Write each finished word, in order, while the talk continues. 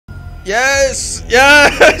Yes!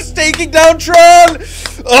 Yes! Taking down Tron!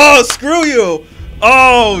 Oh, screw you!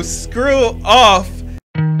 Oh, screw off!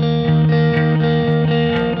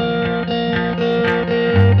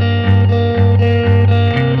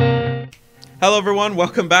 Hello everyone,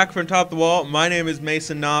 welcome back from Top the Wall. My name is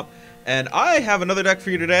Mason Knopp, and I have another deck for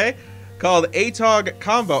you today called Atog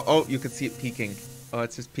Combo. Oh, you can see it peeking. Oh,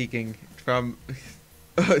 it's just peeking from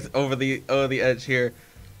over the edge here.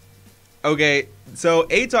 Okay, so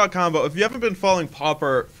Atog Combo, if you haven't been following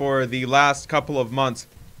Pauper for the last couple of months,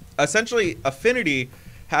 essentially Affinity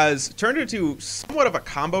has turned into somewhat of a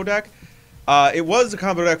combo deck. It was a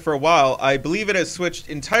combo deck for a while. I believe it has switched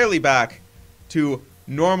entirely back to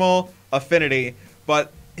normal Affinity,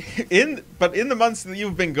 but in the months that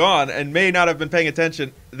you've been gone and may not have been paying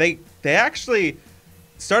attention, they actually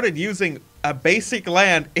started using a basic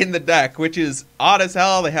land in the deck, which is odd as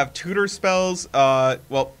hell. They have tutor spells,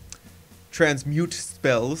 well, transmute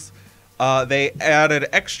spells. They added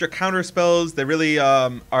extra counter spells. They really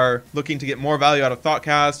are looking to get more value out of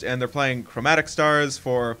Thoughtcast, and they're playing chromatic stars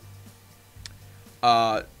for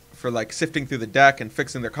like sifting through the deck and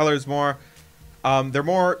fixing their colors more.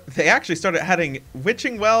 They actually started adding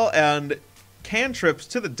Witching Well and cantrips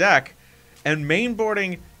to the deck and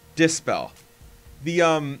mainboarding Dispel. The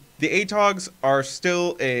Atogs are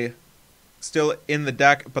still in the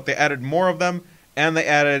deck, but they added more of them, and they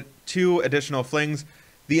added 2 additional flings.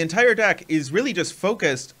 The entire deck is really just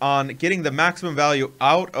focused on getting the maximum value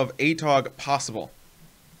out of Atog possible,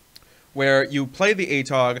 where you play the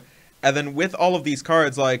Atog, and then with all of these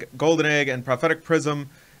cards like Golden Egg and Prophetic Prism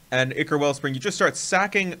and Ichor Wellspring, you just start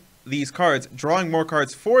sacking these cards, drawing more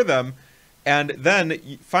cards for them, and then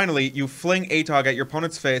finally you fling Atog at your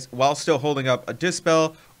opponent's face while still holding up a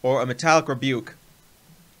Dispel or a Metallic Rebuke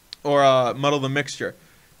or a Muddle the Mixture.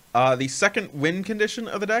 The second win condition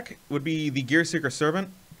of the deck would be the Gearseeker Servant.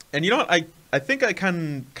 And you know what? I think I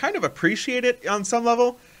can kind of appreciate it on some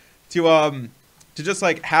level to just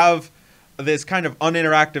like have this kind of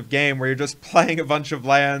uninteractive game where you're just playing a bunch of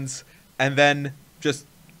lands and then just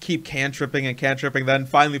keep cantripping and cantripping, then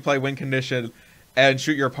finally play win condition and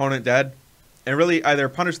shoot your opponent dead. And really either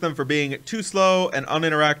punish them for being too slow and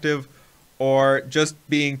uninteractive, or just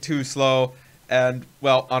being too slow and,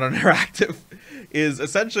 well, uninteractive is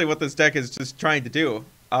essentially what this deck is just trying to do.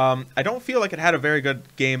 I don't feel like it had a very good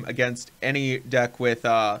game against any deck with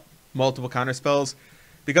multiple counterspells,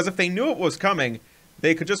 because if they knew it was coming,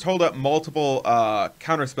 they could just hold up multiple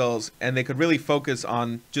counterspells, and they could really focus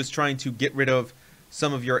on just trying to get rid of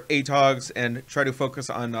some of your Atogs and try to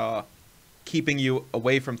focus on keeping you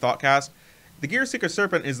away from Thoughtcast. The Gearseeker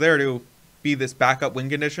Serpent is there to be this backup win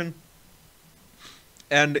condition,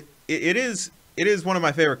 and it is one of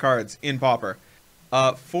my favorite cards in Pauper.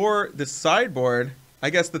 For the sideboard,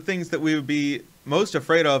 I guess the things that we would be most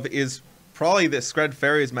afraid of is probably the Skred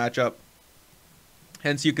Fairies matchup.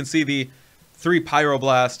 Hence, you can see the 3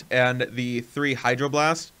 Pyroblast and the 3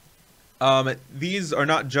 Hydroblast. These are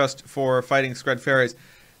not just for fighting Skred Fairies.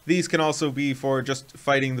 These can also be for just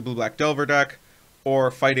fighting the Blue-Black Delver deck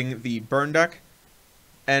or fighting the Burn deck.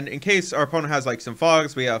 And in case our opponent has like some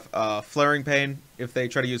fogs, we have Flaring Pain if they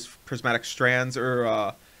try to use Prismatic Strands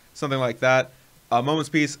or something like that. Moment's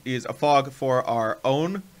Peace is a fog for our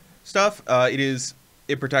own stuff.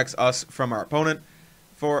 It protects us from our opponent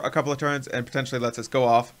for a couple of turns and potentially lets us go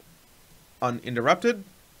off uninterrupted.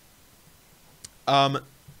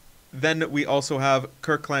 Then we also have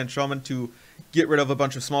Kirkland Showman to get rid of a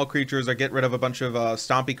bunch of small creatures or get rid of a bunch of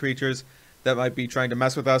stompy creatures that might be trying to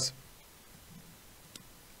mess with us.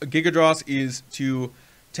 Gigadross is to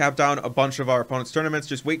tap down a bunch of our opponent's tournaments.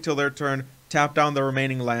 Just wait till their turn, tap down the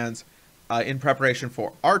remaining lands in preparation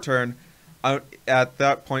for our turn. At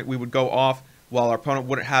that point, we would go off while our opponent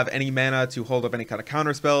wouldn't have any mana to hold up any kind of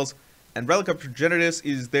counter spells. And Relic of Progenitus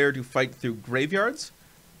is there to fight through graveyards.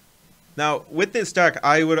 Now, with this deck,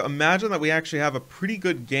 I would imagine that we actually have a pretty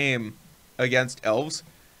good game against Elves,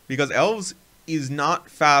 because Elves is not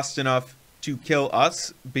fast enough to kill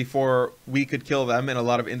us before we could kill them in a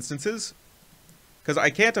lot of instances. Because I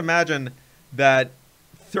can't imagine that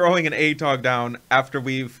throwing an Atog down after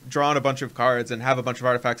we've drawn a bunch of cards and have a bunch of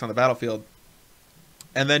artifacts on the battlefield,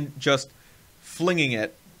 and then just flinging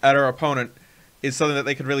it at our opponent is something that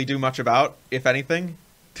they could really do much about, if anything.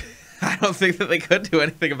 I don't think that they could do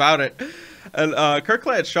anything about it. And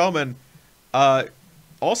Kirkland Showman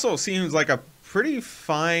also seems like a pretty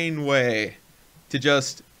fine way to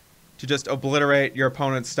just obliterate your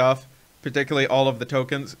opponent's stuff, particularly all of the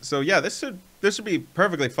tokens. So yeah, this should be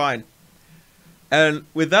perfectly fine. And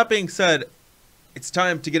with that being said, it's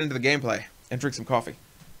time to get into the gameplay and drink some coffee.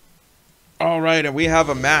 All right, and we have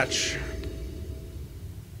a match.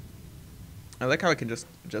 I like how I can just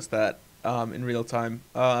adjust that in real time.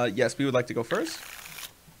 Yes, we would like to go first.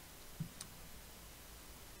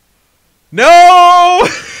 No!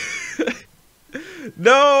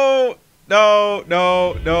 No! No,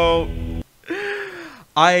 no, no.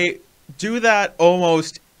 I do that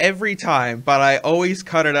almost every time, but I always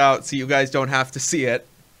cut it out so you guys don't have to see it.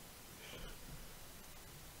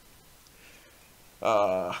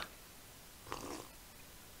 But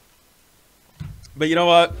you know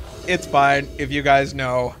what? It's fine if you guys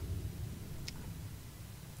know.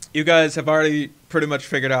 You guys have already pretty much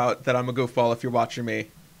figured out that I'm a goofball if you're watching me.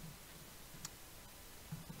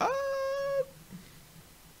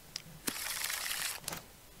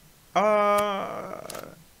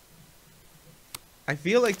 I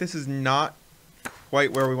feel like this is not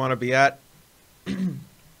quite where we want to be at.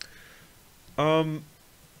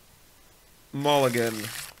 Mulligan.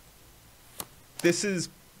 This is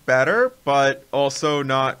better, but also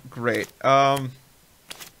not great. Guess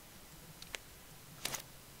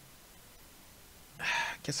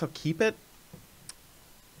I'll keep it.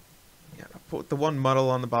 Yeah, I'll put the one muddle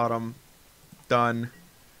on the bottom. Done.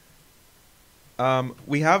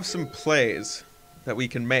 We have some plays that we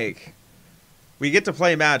can make. We get to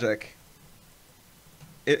play Magic.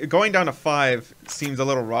 Going down to 5 seems a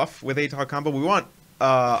little rough with Atog combo. We want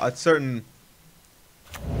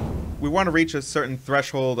we want to reach a certain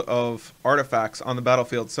threshold of artifacts on the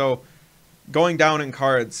battlefield. So going down in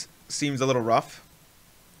cards seems a little rough.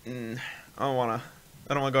 I don't want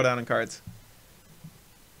to go down in cards.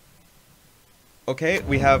 Okay,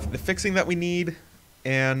 we have the fixing that we need,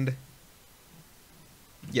 and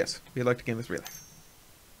yes, we'd like to gain this relay.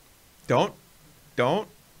 Don't.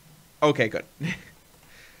 Okay, good.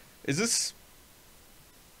 Is this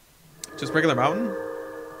just regular mountain?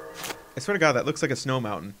 I swear to God, that looks like a snow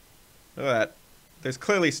mountain. Look at that. There's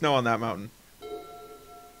clearly snow on that mountain.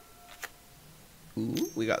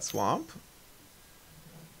 Ooh, we got swamp.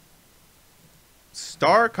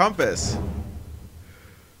 Star compass.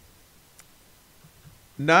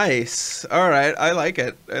 Nice. All right, I like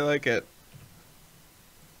it. I like it.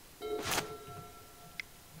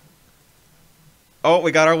 Oh,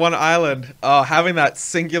 we got our one island. Oh, having that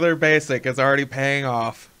singular basic is already paying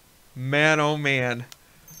off. Man, oh man.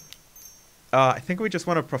 I think we just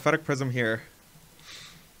want a prophetic prism here.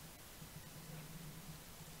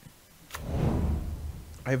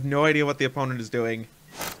 I have no idea what the opponent is doing.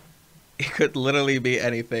 It could literally be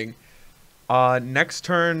anything. Next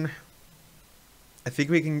turn, I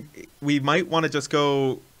think we might want to just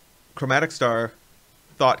go Chromatic Star,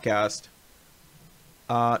 Thoughtcast.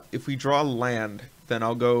 If we draw land, then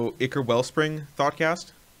I'll go Ichor Wellspring,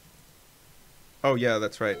 Thoughtcast. Oh yeah,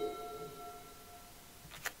 that's right.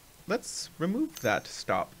 Let's remove that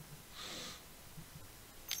stop.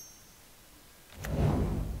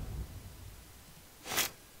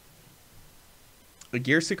 A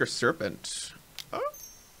Gearseeker Serpent. Oh.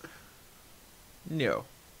 No.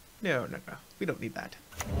 No. We don't need that.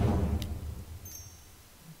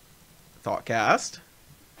 Thoughtcast.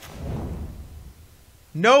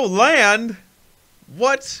 No land?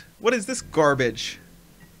 What? What is this garbage?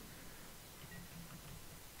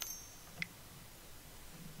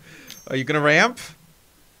 Are you gonna ramp?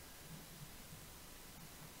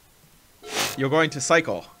 You're going to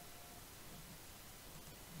cycle.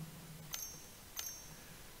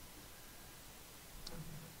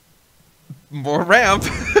 More ramp.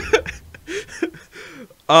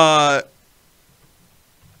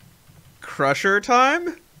 Crusher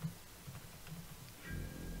time?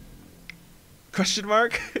 Question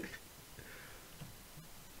mark?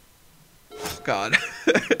 Oh, God.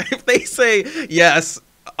 If they say yes,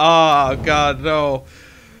 oh, God, no.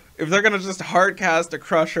 If they're gonna just hard cast a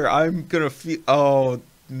Crusher, I'm gonna feel... Oh,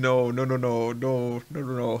 no.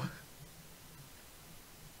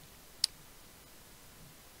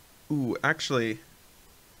 Ooh, actually...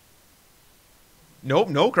 Nope,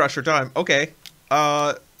 no Crusher time. Okay.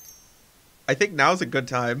 I think now's a good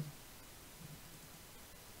time.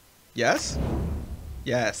 Yes?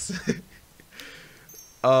 Yes.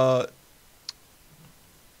 Undo.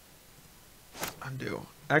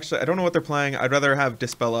 Actually, I don't know what they're playing. I'd rather have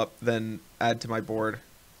Dispel up than add to my board.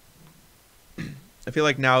 I feel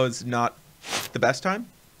like now is not the best time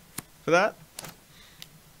for that.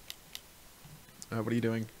 What are you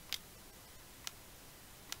doing?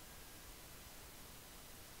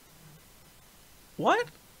 What?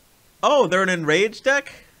 Oh, they're an Enraged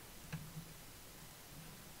deck?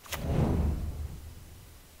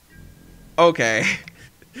 Okay.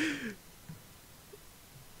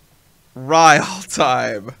 Rile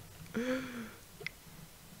time.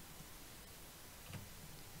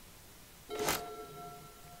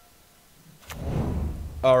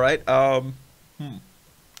 All right. I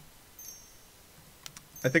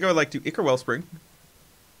think I would like to Ichor Wellspring.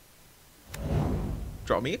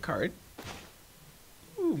 Draw me a card.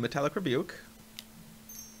 Ooh, Metallic Rebuke.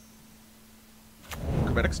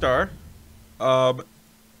 Chromatic Star. Yeah,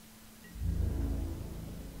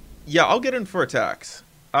 I'll get in for attacks.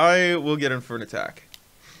 I will get in for an attack.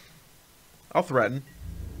 I'll threaten.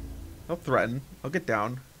 I'll get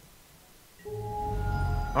down.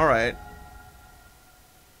 Alright.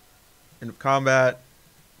 End of combat.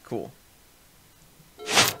 Cool.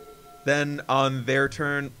 Then on their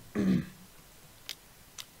turn... well,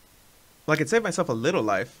 I could save myself a little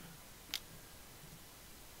life.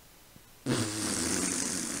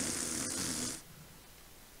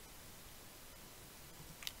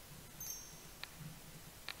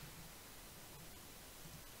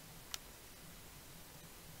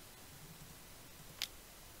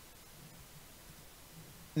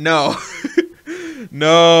 No.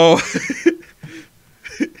 No.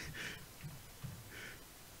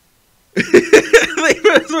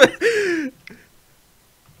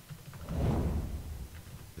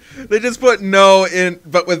 They just put no in,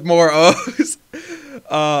 but with more O's.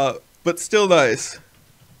 But still nice.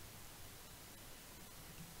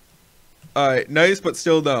 Alright, nice, but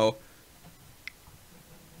still no.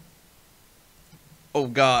 Oh,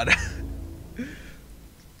 God.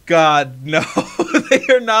 God, no. They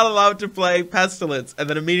are not allowed to play Pestilence and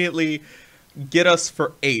then immediately get us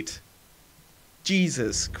for 8.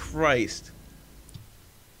 Jesus Christ.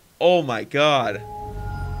 Oh my God.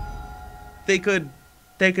 They could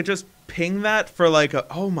just ping that for like a...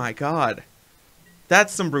 Oh my God.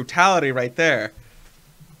 That's some brutality right there.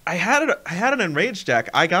 I had an enraged deck.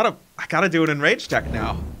 I gotta do an enraged deck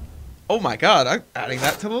now. Oh my God, I'm adding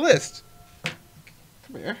that to the list.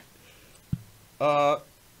 Come here.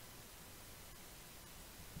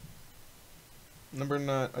 Number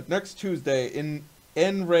 9. Next Tuesday,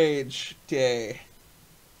 Enrage Day.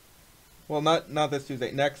 Well, not this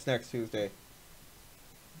Tuesday. Next Tuesday.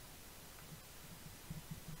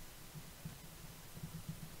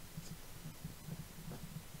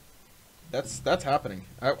 That's happening.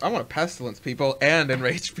 I want to Pestilence people and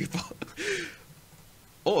Enrage people.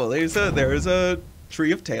 Oh, there's a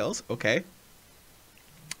Tree of Tails. Okay.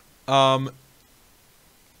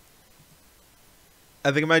 I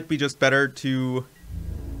think it might be just better to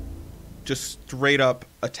just straight up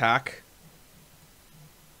attack.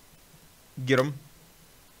 Get them.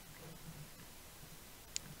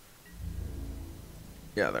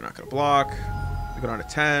 Yeah, they're not going to block. We go down to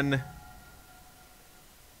 10.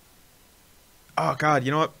 Oh, God, you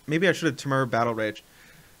know what? Maybe I should have Temur Battle Rage.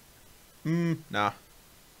 Nah.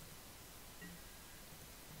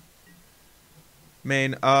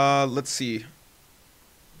 Main, let's see.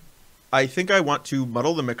 I think I want to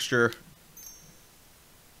Muddle the Mixture.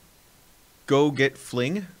 Go get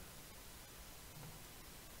Fling.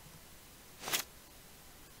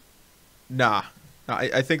 Nah.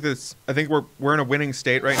 I think we're in a winning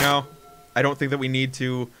state right now. I don't think that we need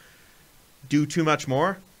to do too much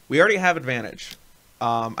more. We already have advantage.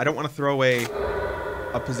 I don't want to throw away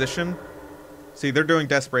a position. See, they're doing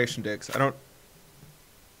Desperation Digs. I don't...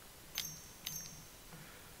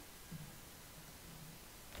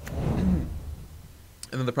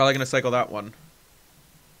 And then they're probably going to cycle that one.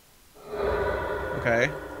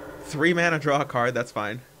 Okay. 3 mana, draw a card. That's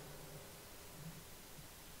fine.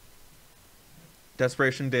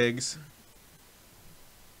 Desperation Digs.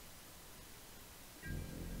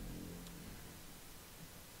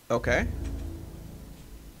 Okay.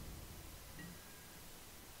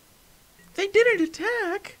 They didn't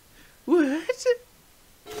attack. What?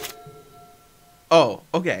 Oh,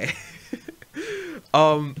 okay.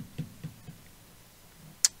 Oh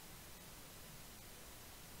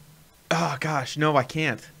gosh, no, I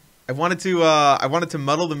can't. I wanted to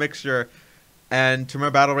muddle the mixture and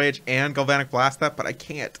Temur Battle Rage and Galvanic Blast that, but I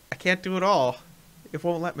can't. I can't do it all. It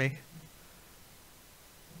won't let me.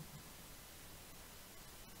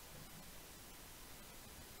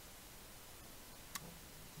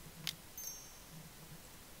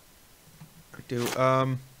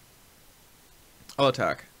 I'll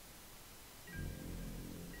attack.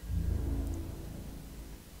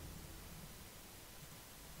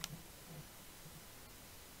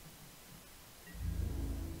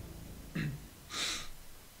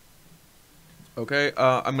 Okay,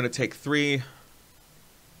 I'm gonna take 3.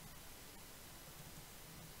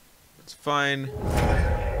 That's fine.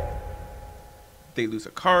 They lose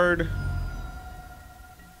a card.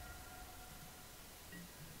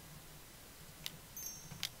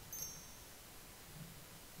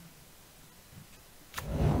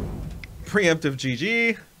 Preemptive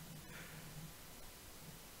GG.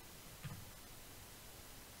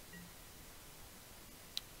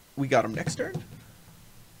 We got him next turn.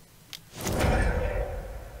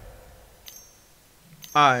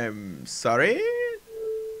 I'm sorry.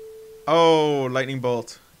 Oh, lightning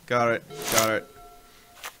bolt. Got it. Got it.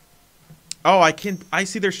 Oh, I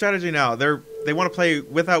see their strategy now. They want to play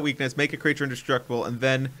without weakness, make a creature indestructible, and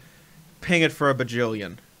then ping it for a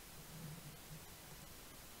bajillion.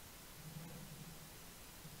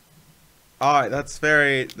 Ah, that's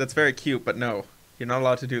very cute, but no. You're not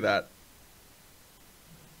allowed to do that.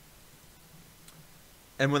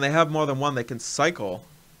 And when they have more than one, they can cycle.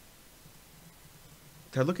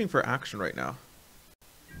 They're looking for action right now.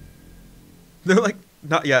 They're like,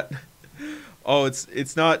 not yet. Oh,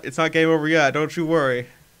 it's not game over yet. Don't you worry.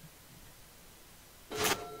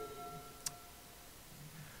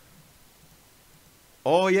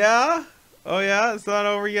 Oh yeah? Oh yeah, it's not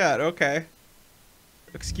over yet. Okay.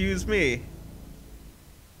 Excuse me.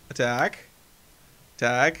 Attack.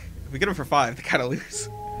 Attack. If we get him for 5, they kind of lose.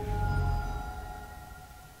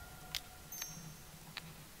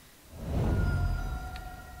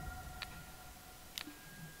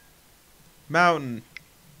 Mountain.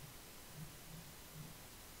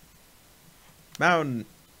 Mountain.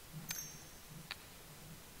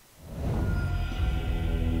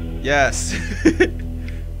 Yes.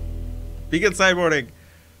 Beacon sideboarding.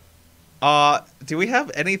 Do we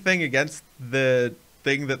have anything against the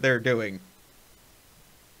thing that they're doing?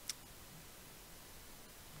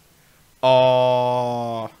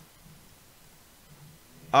 Oh.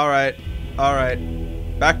 Alright.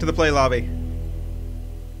 Alright. Back to the play lobby.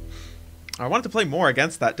 I wanted to play more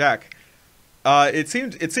against that deck. It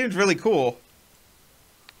seemed really cool.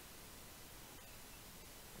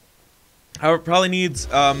 However, it probably needs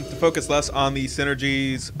to focus less on the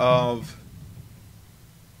synergies of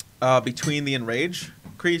between the Enrage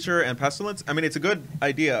creature and Pestilence. I mean, it's a good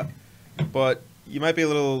idea, but you might be a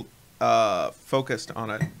little focused on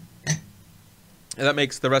it. And that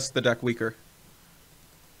makes the rest of the deck weaker.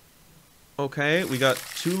 Okay, we got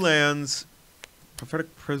 2 lands.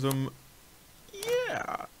 Prophetic Prism.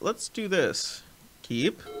 Yeah, let's do this.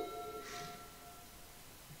 Keep.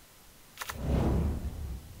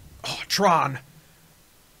 Oh, Tron!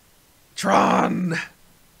 Tron!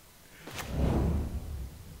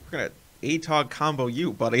 We're gonna Atog combo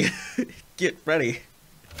you, buddy. Get ready.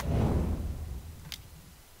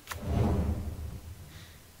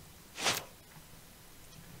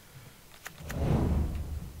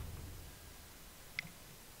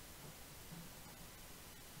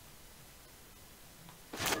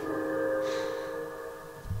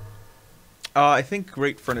 I think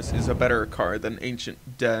Great Furnace is a better card than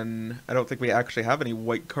Ancient Den. I don't think we actually have any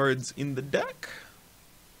white cards in the deck.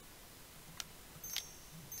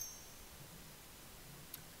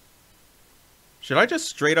 Should I just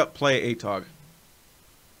straight up play Atog?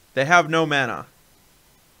 They have no mana.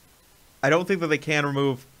 I don't think that they can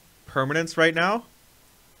remove permanents right now.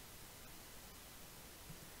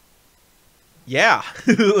 Yeah,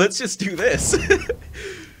 let's just do this.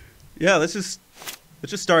 Yeah, let's just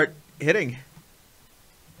start hitting.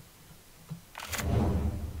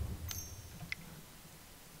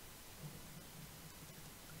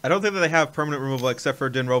 I don't think that they have permanent removal except for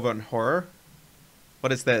Dinrova and Horror.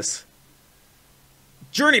 What is this?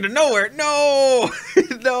 Journey to Nowhere! No!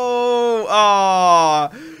 No!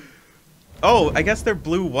 Aww. Oh, I guess they're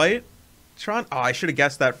blue-white? Tron? Oh, I should have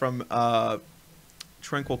guessed that from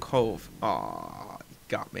Tranquil Cove. Aw,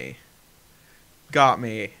 got me. Got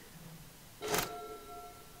me.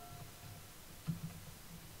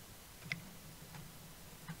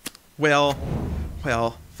 Well,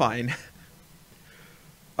 fine.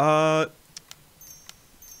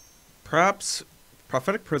 Perhaps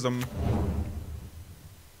Prophetic Prism.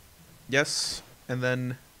 Yes, and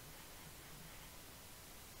then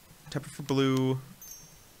tap it for blue.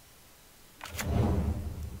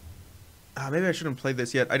 Maybe I shouldn't play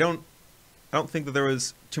this yet. I don't think that there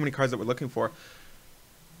was too many cards that we're looking for.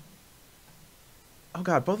 Oh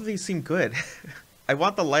god, both of these seem good. I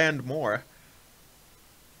want the land more.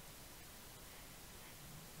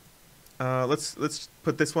 Let's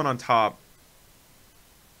put this one on top.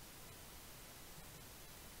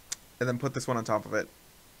 And then put this one on top of it.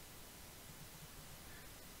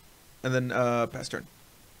 And then pass turn.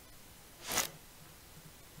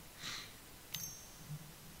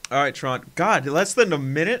 Alright, Tron. God, less than a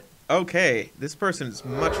minute? Okay. This person is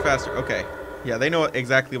much faster. Okay. Yeah, they know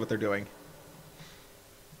exactly what they're doing.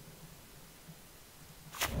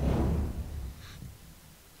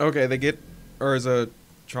 Okay, they get Urza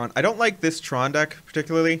Tron. I don't like this Tron deck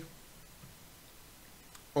particularly.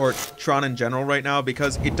 Or Tron in general right now,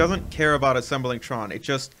 because it doesn't care about assembling Tron. It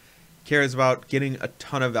just cares about getting a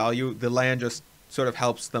ton of value. The land just sort of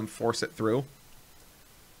helps them force it through.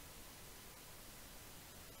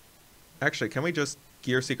 Actually, can we just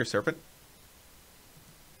Gear Seeker Serpent?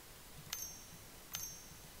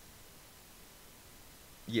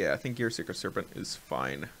 Yeah, I think Gear Seeker Serpent is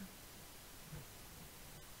fine.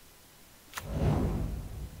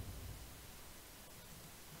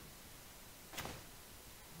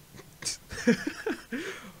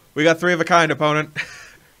 We got 3 of a kind, opponent.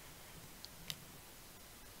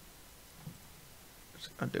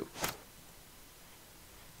 Just undo.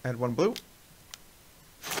 Add 1 blue.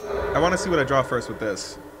 I want to see what I draw first with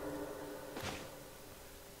this.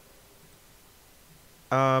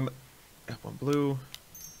 Add 1 blue.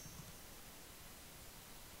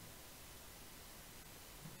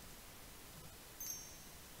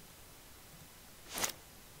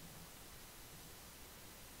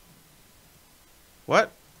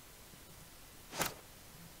 What?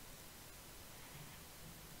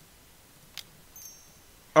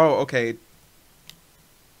 Oh, okay.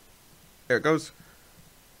 There it goes.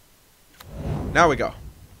 Now we go.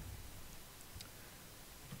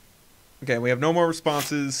 Okay, we have no more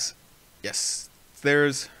responses. Yes,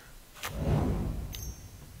 there's...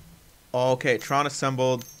 Okay, Tron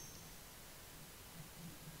assembled.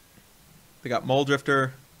 They got Mole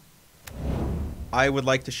Drifter. I would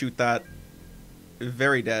like to shoot that.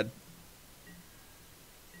 Very dead.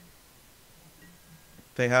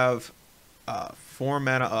 They have 4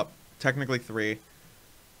 mana up. Technically 3.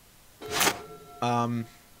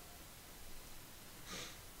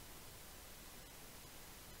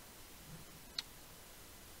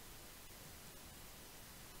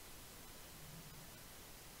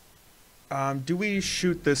 Do we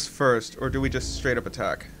shoot this first, or do we just straight up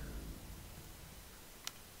attack?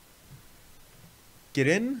 Get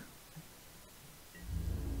in?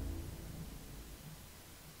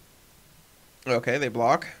 Okay, they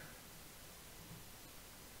block.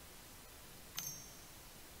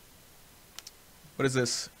 What is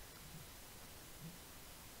this?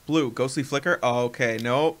 Blue, Ghostly Flicker? Oh, okay,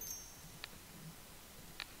 nope.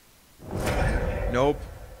 Nope.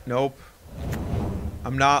 Nope.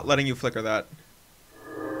 I'm not letting you flicker that.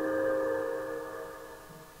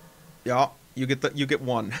 Yeah, you get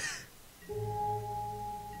 1.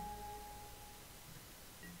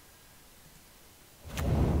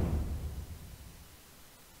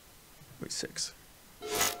 Wait, 6.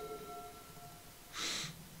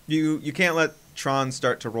 You can't let Tron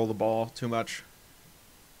start to roll the ball too much.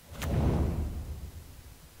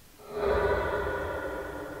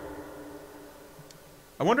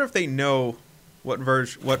 I wonder if they know what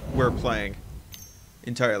we're playing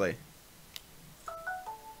entirely.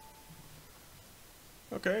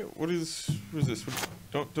 Okay, what is this?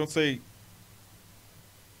 Don't say.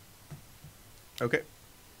 Okay,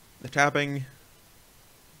 the tapping.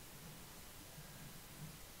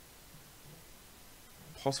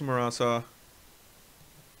 Pulse Marasa.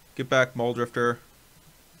 Get back Mole Drifter.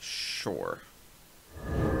 Sure.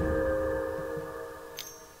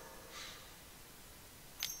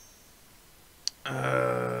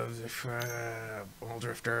 Mole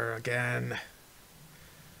Drifter again.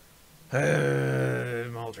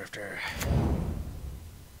 Mole Drifter.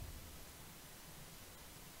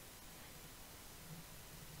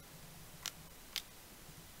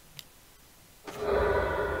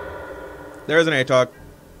 There's an Atog.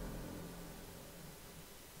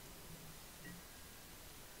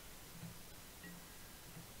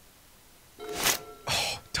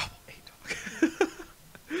 Oh, double Atog.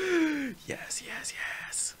 Yes, yes,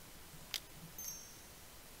 yes.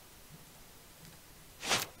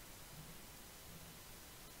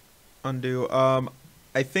 Undo.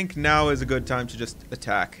 I think now is a good time to just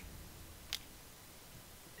attack.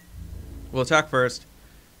 We'll attack first.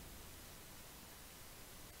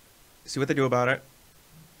 See what they do about it.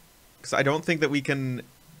 Because I don't think that we can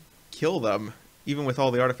kill them, even with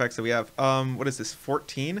all the artifacts that we have. What is this,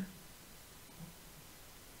 14?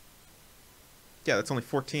 Yeah, that's only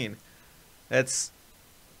 14. That's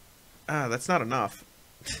not enough.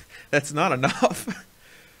 That's not enough.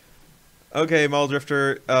 Okay, Mole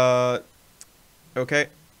Drifter, okay.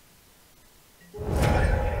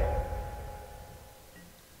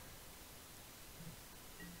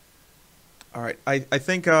 Alright, I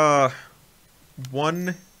think, 1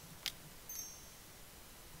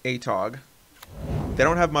 Atog. They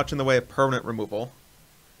don't have much in the way of permanent removal.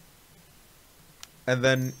 And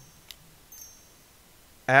then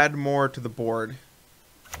add more to the board.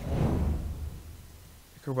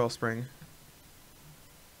 Ichor Wellspring.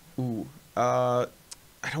 Ooh, I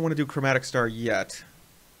don't want to do Chromatic Star yet.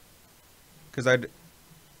 Because I'd...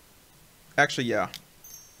 Actually, yeah.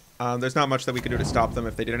 There's not much that we could do to stop them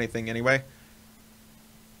if they did anything anyway.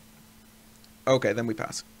 Okay, then we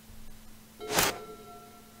pass.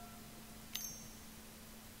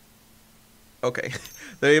 Okay,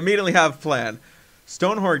 they immediately have a plan.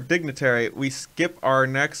 Stonehorn Dignitary, we skip our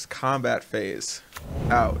next combat phase.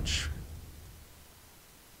 Ouch.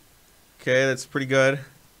 Okay, that's pretty good.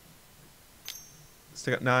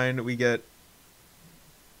 Still got 9, we get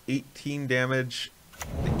 18 damage.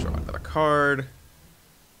 They draw another card.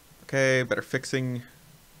 Okay, better fixing.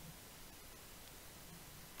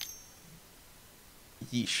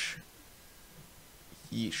 Yeesh.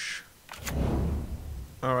 Yeesh.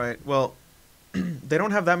 Alright, well, they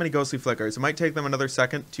don't have that many Ghostly Flickers. It might take them another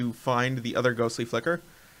second to find the other Ghostly Flicker.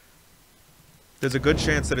 There's a good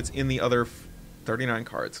chance that it's in the other 39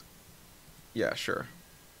 cards. Yeah, sure.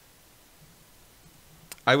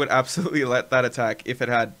 I would absolutely let that attack if it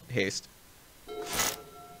had haste.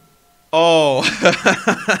 Oh!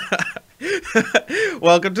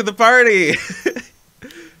 Welcome to the party!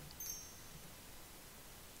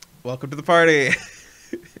 Welcome to the party!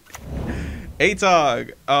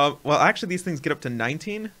 Atog! Well, actually, these things get up to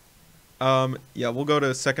 19. Yeah, we'll go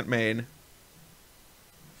to second main.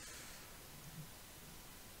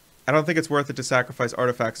 I don't think it's worth it to sacrifice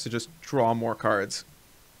artifacts to just draw more cards.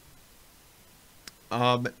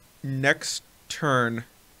 Next turn,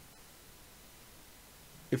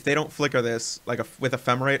 if they don't flicker this, like with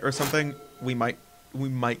Ephemerate or something, we might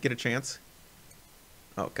get a chance.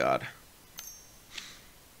 Oh god.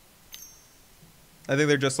 I think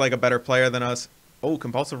they're just like a better player than us. Oh,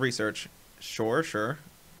 compulsive research. Sure, sure.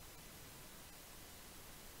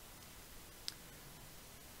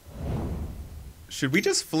 Should we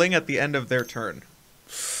just fling at the end of their turn?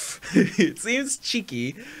 It seems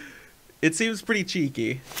cheeky. It seems pretty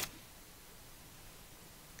cheeky.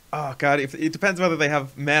 Oh god, it depends whether they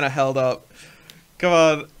have mana held up. Come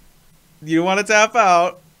on. You want to tap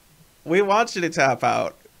out? We want you to tap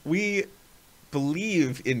out. We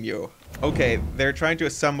believe in you. Okay, they're trying to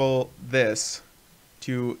assemble this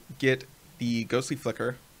to get the Ghostly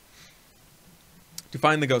Flicker. To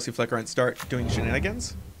find the Ghostly Flicker and start doing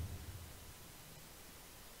shenanigans.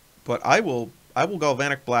 But I will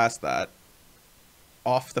Galvanic Blast that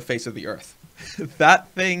off the face of the earth. That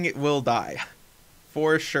thing will die.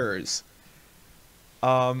 For sures.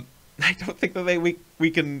 I don't think that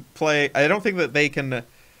we can play. I don't think that they can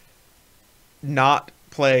not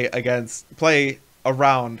play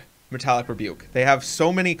around Metallic Rebuke. They have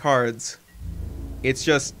so many cards. It's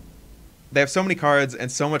just they have so many cards and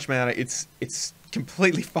so much mana. It's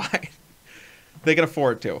completely fine. They can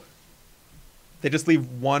afford to. They just leave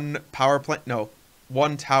one power plant. No,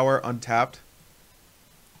 one tower untapped.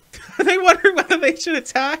 Are they wondering whether they should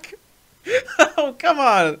attack? Oh, come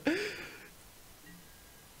on.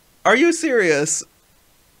 Are you serious?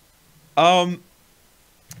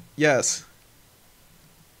 Yes.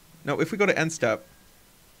 No, if we go to end step.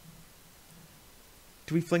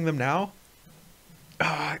 Do we fling them now?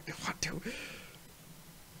 I want to.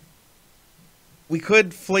 We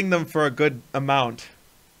could fling them for a good amount.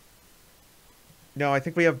 No, I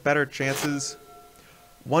think we have better chances.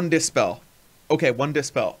 One Dispel. Okay, one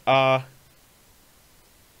Dispel.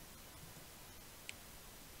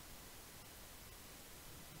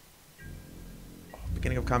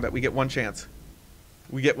 Beginning of combat, we get one chance.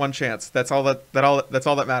 We get one chance. That's all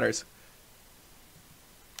that matters.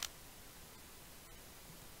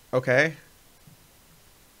 Okay.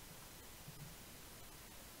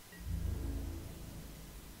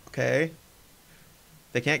 Okay.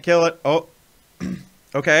 They can't kill it. Oh.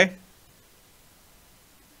 Okay.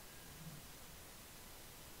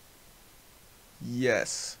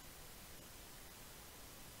 Yes.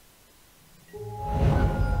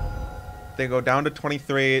 They go down to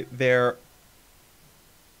 23. They're...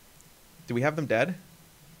 Do we have them dead?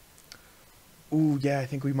 Ooh, yeah, I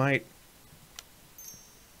think we might.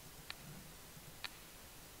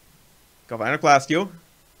 Galvanic Blast you.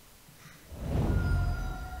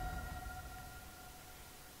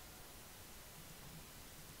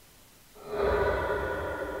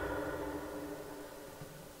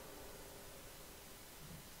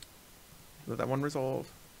 Let that one resolve.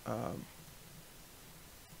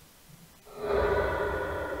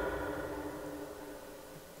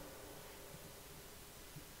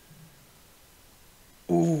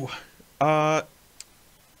 Ooh. I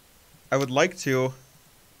would like to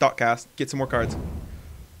dot cast, get some more cards.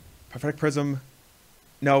 Prophetic Prism.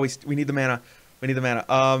 No, we need the mana. We need the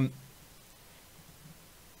mana.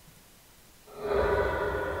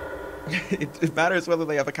 It matters whether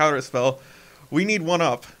they have a counter spell. We need one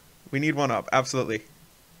up. We need one up, absolutely.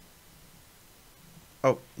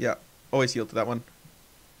 Oh, yeah. Always yield to that one.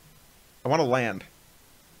 I want to land.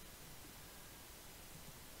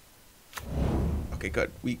 Okay,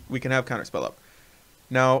 good. We can have Counterspell up.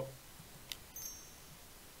 Now...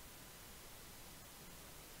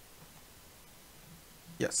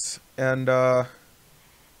 Yes, and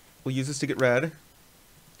we'll use this to get red.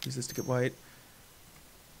 Use this to get white.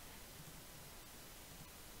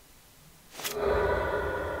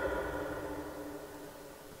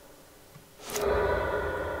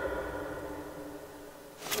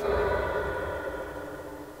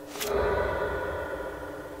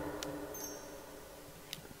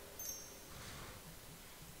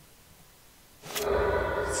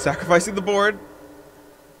 Sacrificing the board.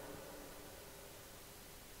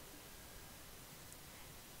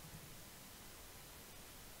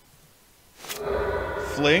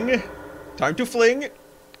 Fling. Time to fling.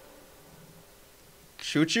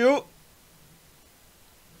 Shoot you.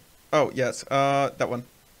 Oh, yes. That one.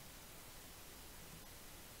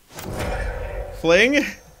 Fling.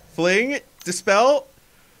 Fling. Dispel.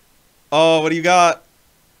 Oh, what do you got?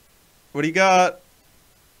 What do you got?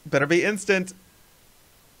 Better be instant.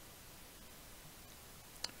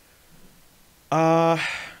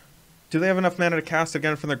 Do they have enough mana to cast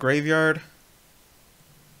again from the graveyard?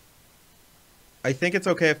 I think it's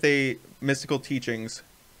okay if they Mystical Teachings.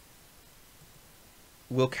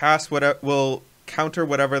 We'll cast whatever. We'll counter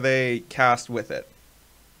whatever they cast with it.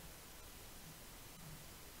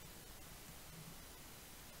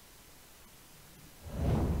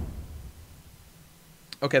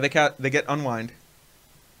 Okay, they get Unwind.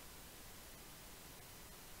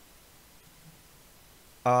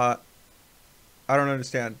 I don't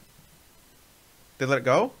understand. They let it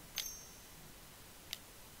go?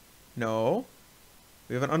 No.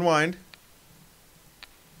 We have an Unwind.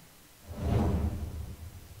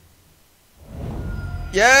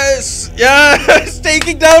 Yes! Yes!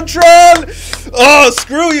 Taking down Tron! Oh,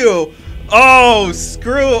 screw you! Oh,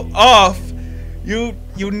 screw off! You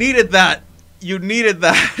needed that. You needed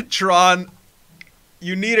that, Tron.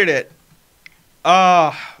 You needed it.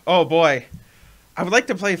 Oh boy. I would like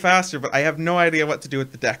to play faster, but I have no idea what to do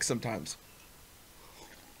with the deck sometimes.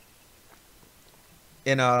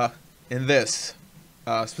 In this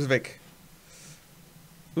specific.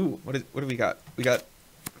 Ooh, what do we got? We got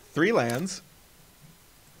 3 lands.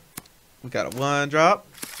 We got a 1-drop.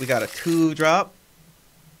 We got a 2-drop.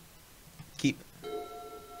 Keep.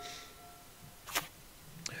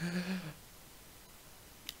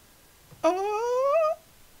 Oh,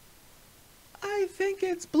 I think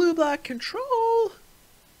it's blue-black control.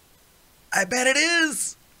 I bet it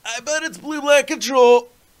is. I bet it's blue-black control.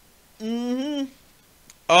 Mm-hmm.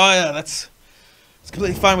 Oh yeah, that's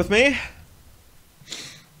completely fine with me.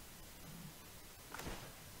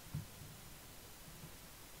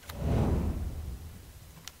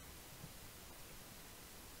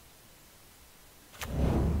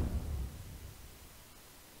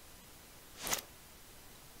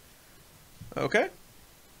 Okay.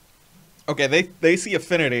 Okay, they see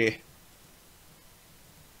Affinity.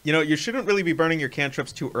 You know, you shouldn't really be burning your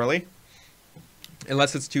cantrips too early.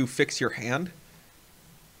 Unless it's to fix your hand.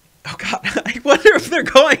 Oh god, I wonder if they're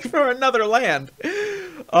going for another land.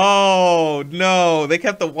 Oh no, they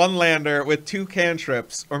kept the 1-lander with 2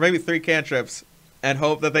 cantrips, or maybe 3 cantrips, and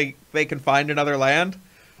hope that they can find another land.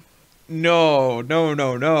 No, no,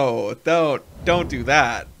 no, no. Don't do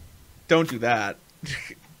that. Don't do that.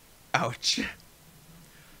 Ouch.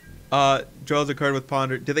 Draws a card with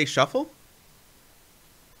Ponder. Did they shuffle?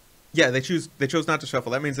 Yeah, they chose not to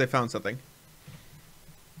shuffle. That means they found something.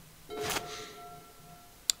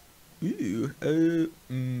 Ooh.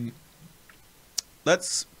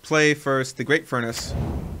 Let's play first the Great Furnace.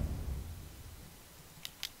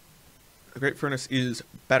 The Great Furnace is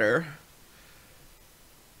better.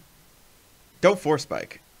 Don't Force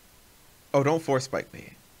Spike. Oh, don't Force Spike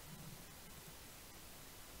me.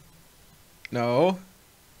 No.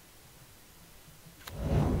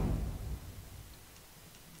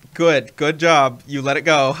 Good job. You let it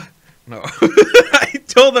go. No. I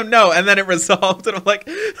told them no, and then it resolved, and I'm like,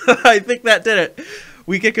 I think that did it.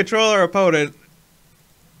 We can control our opponent.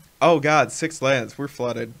 Oh god, 6 lands. We're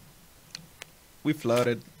flooded. We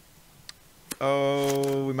flooded.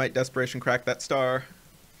 Oh, we might Desperation crack that star.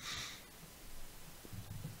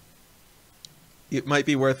 It might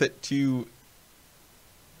be worth it to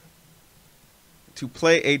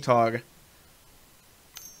play Atog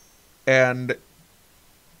and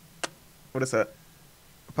what is that?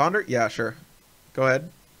 Ponder? Yeah, sure. Go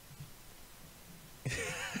ahead.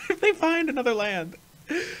 If they find another land.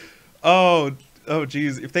 Oh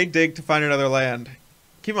geez. If they dig to find another land.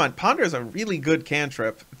 Keep in mind, Ponder is a really good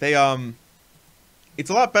cantrip. They it's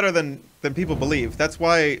a lot better than people believe. That's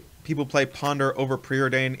why people play Ponder over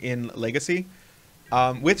Preordain in Legacy.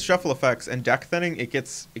 With shuffle effects and deck thinning, it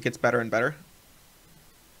gets better and better.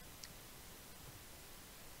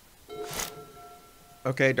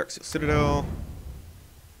 Okay, Darksteel Citadel.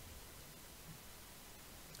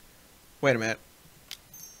 Wait a minute.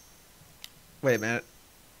 Wait a minute.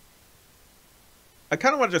 I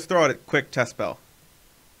kind of want to just throw out a quick test spell.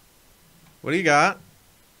 What do you got?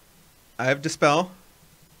 I have Dispel.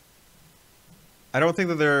 I don't think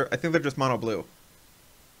that they're... I think they're just mono blue.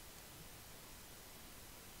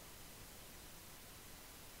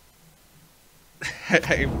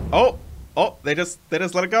 Hey, oh, they just let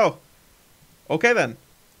it go. Okay then.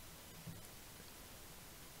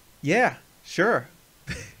 Yeah, sure.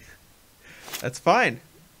 That's fine.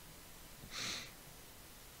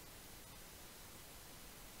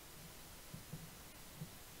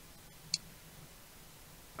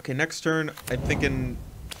 Okay, next turn, I'm thinking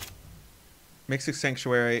Mixing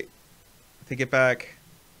Sanctuary. Take it back.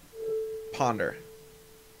 Ponder.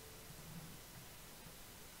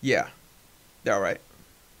 Yeah. Yeah, all right.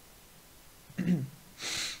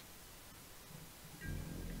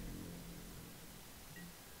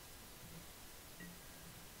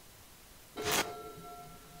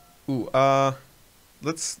 Ooh,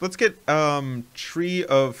 let's get Tree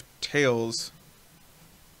of Tails.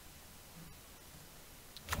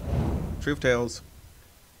 Tree of Tails.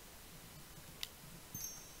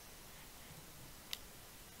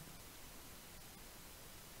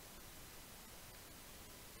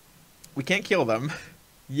 We can't kill them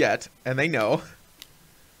yet, and they know.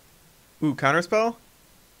 Ooh, counterspell?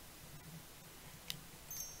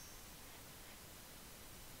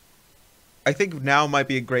 I think now might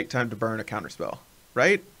be a great time to burn a counterspell,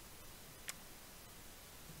 right?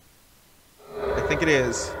 I think it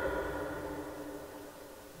is.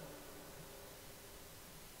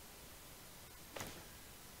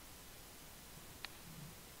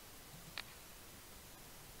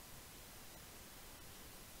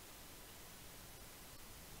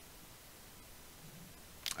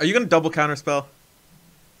 Are you gonna double counterspell?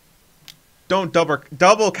 Don't double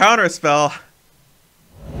counterspell.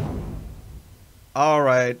 All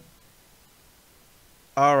right.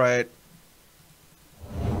 All right.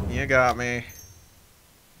 You got me.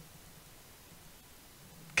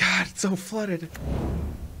 God, it's so flooded.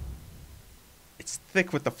 It's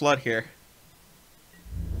thick with the flood here.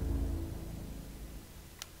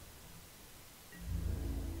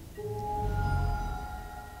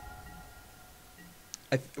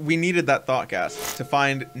 We needed that thought gas to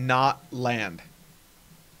find not land.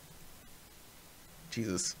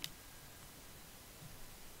 Jesus.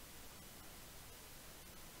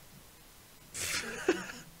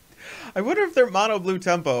 I wonder if they're mono blue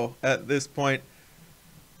tempo at this point.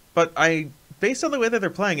 But based on the way that they're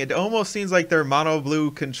playing, it almost seems like they're mono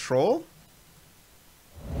blue control.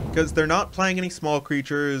 Because they're not playing any small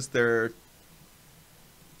creatures. They're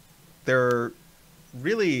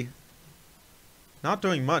really not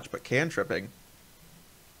doing much but cantripping.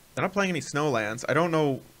 They're not playing any snowlands. I don't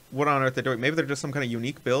know what on earth they're doing. Maybe they're just some kind of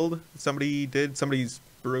unique build somebody did, somebody's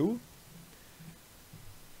brew.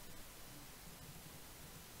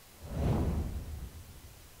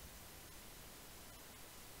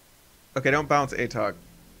 Okay, don't bounce Atog.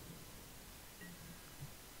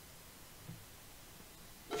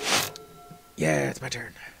 Yeah, it's my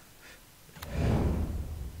turn.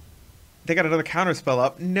 They got another counter spell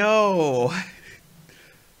up. No!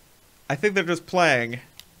 I think they're just playing.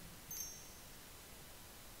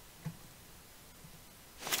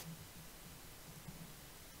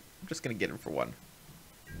 I'm just gonna get him for one.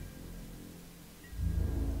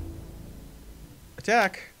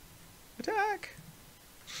 Attack! Attack!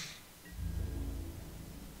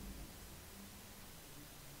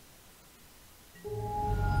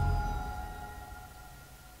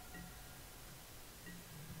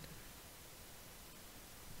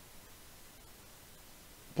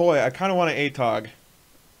 Boy, I kind of want an Atog.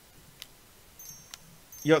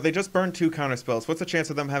 Yo, they just burned 2 counter spells. What's the chance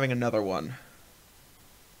of them having another one?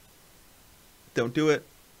 Don't do it.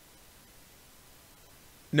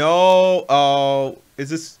 No. Oh, is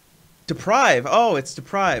this Deprive? Oh, it's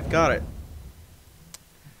Deprive. Got it.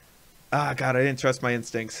 Ah, God, I didn't trust my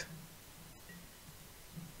instincts.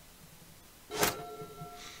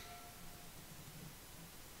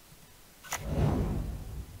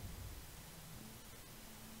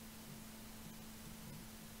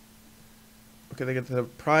 Okay, they get the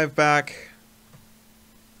Deprive back.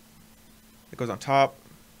 It goes on top.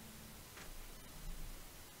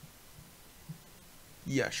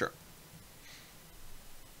 Yeah, sure.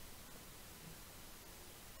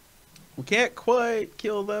 We can't quite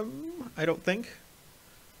kill them, I don't think.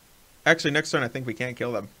 Actually, next turn I think we can't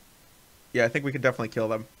kill them. Yeah, I think we could definitely kill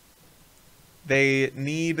them. They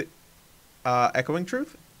need Echoing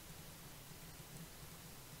Truth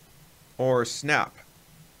or Snap.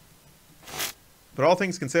 But all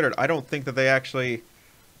things considered, I don't think that they actually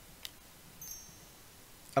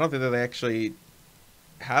have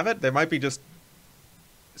it. They might be just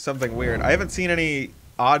something weird. I haven't seen any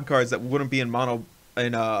odd cards that wouldn't be in mono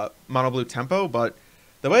blue tempo, but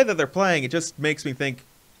the way that they're playing, it just makes me think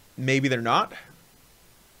maybe they're not.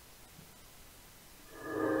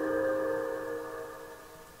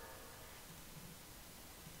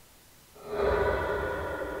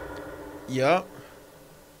 Yup.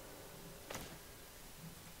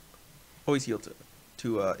 Always yield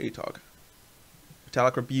to Atog.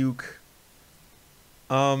 Metallic Rebuke.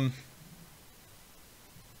 Okay,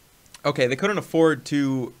 they couldn't afford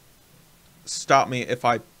to stop me if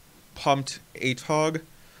I pumped Atog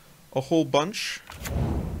a whole bunch.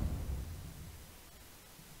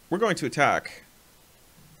 We're going to attack.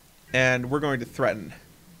 And we're going to threaten.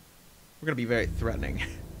 We're going to be very threatening.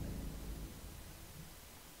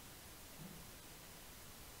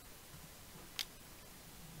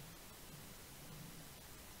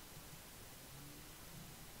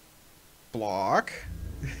 Block.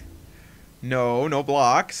 No, no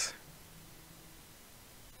blocks.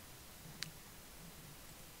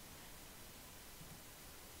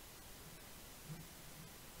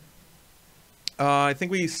 I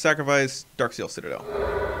think we sacrifice Darksteel Citadel.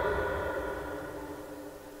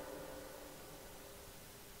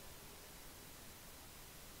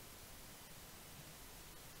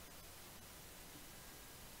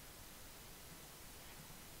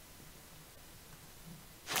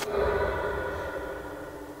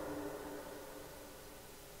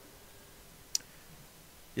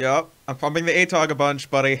 Yep, I'm pumping the Atog a bunch,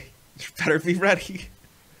 buddy. You better be ready.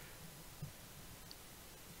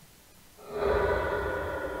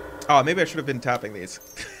 Oh, maybe I should have been tapping these.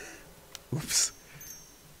 Oops.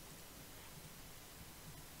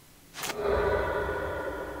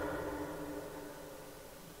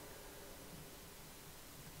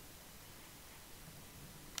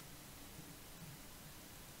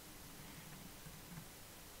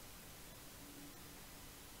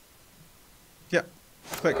 Yeah.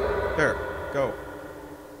 Click. There. Go.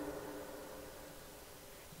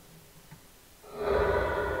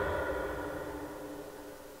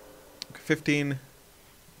 Okay, 15.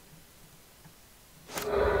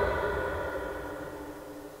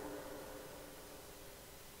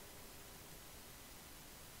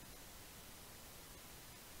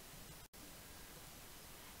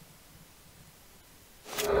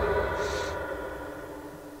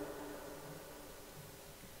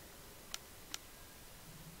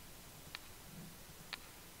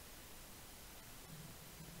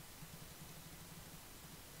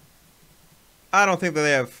 I don't think that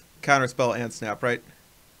they have Counterspell and Snap, right?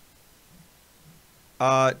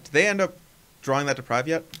 Did they end up drawing that Deprive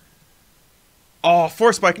yet? Oh,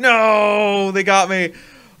 Force Spike. No! They got me.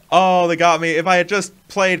 Oh, they got me. If I had just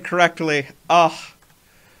played correctly. Oh.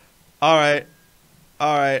 Alright.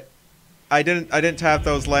 Alright. I didn't tap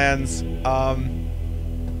those lands. Oh,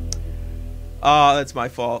 that's my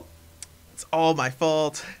fault. It's all my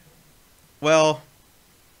fault. Well.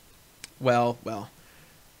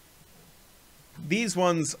 These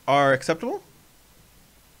ones are acceptable.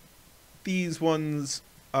 These ones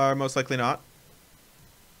are most likely not.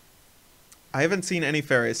 I haven't seen any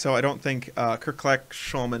fairies, so I don't think Kirklak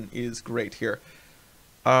Shulman is great here.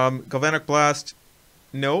 Galvanic Blast,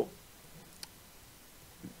 no.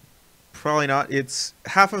 Probably not. It's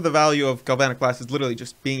half of the value of Galvanic Blast is literally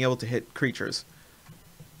just being able to hit creatures.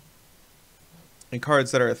 And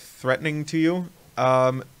cards that are threatening to you.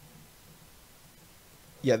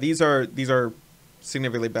 Yeah, these are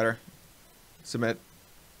significantly better. Submit.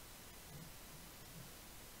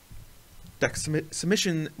 Deck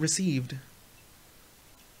submission received.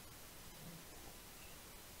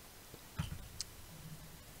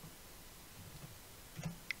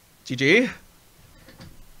 GG.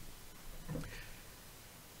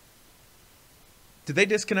 Did they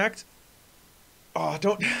disconnect? Oh,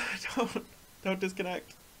 don't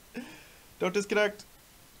disconnect. Don't disconnect.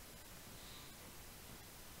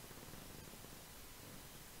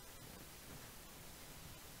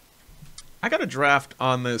 I got a draft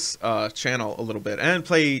on this channel a little bit and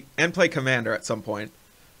play Commander at some point.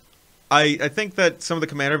 I think that some of the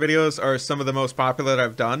Commander videos are some of the most popular that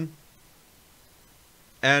I've done.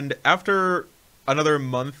 And after another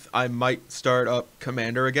month, I might start up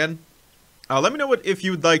Commander again. Let me know if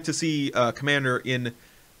you would like to see Commander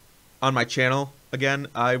on my channel again.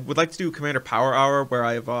 I would like to do Commander Power Hour, where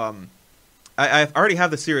I already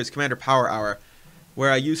have the series Commander Power Hour, where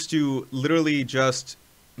I used to literally just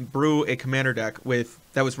brew a commander deck a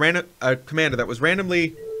commander that was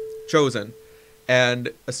randomly chosen, and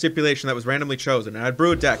a stipulation that was randomly chosen, and I'd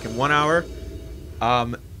brew a deck in 1 hour.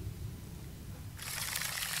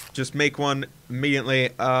 Just make one immediately.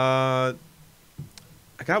 I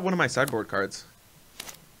got one of my sideboard cards.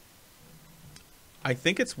 I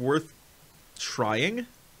think it's worth trying.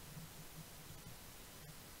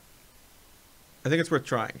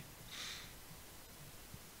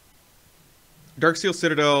 Darksteel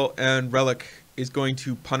Citadel and Relic is going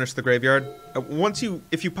to punish the graveyard.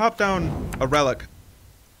 If you pop down a Relic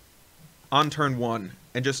on turn 1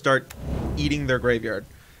 and just start eating their graveyard,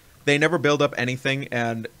 they never build up anything,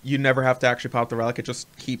 and you never have to actually pop the Relic. It just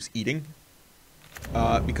keeps eating.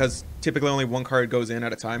 Because typically only one card goes in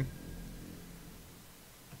at a time.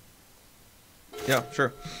 Yeah,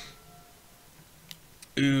 sure.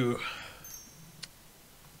 Ooh.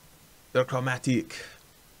 They're chromatic.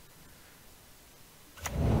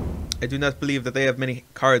 I do not believe that they have many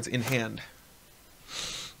cards in hand.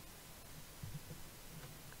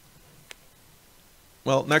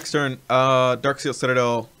 Well, next turn, Darksteel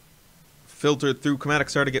Citadel filtered through Chromatic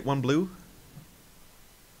Star to get 1 blue.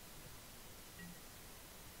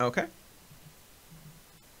 Okay.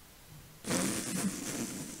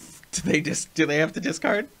 Do they have to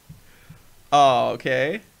discard? Oh,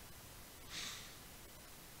 okay.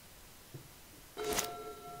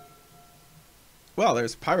 Well,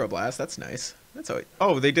 there's Pyroblast. That's nice. That's always...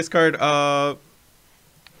 Oh, they discard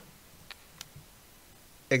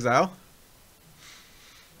Exile.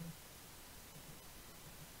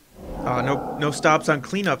 Oh, no stops on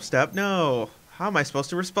cleanup step. No. How am I supposed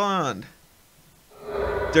to respond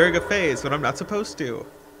during a phase when I'm not supposed to?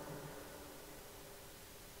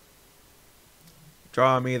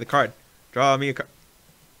 Draw me the card. Draw me a card.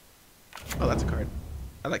 Oh, that's a card.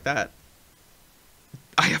 I like that.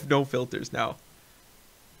 I have no filters now.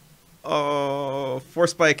 Oh, Force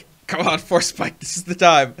Spike. Come on, Force Spike. This is the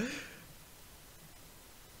time.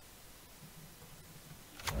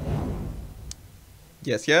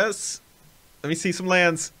 Yes, yes. Let me see some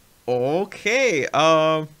lands. Okay.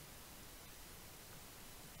 I'll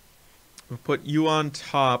put you on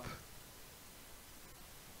top.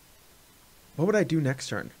 What would I do next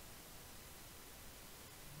turn?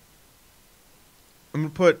 I'm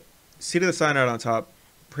going to put Seed of the Synod on top.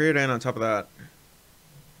 Preordain on top of that.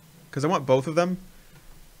 Because I want both of them.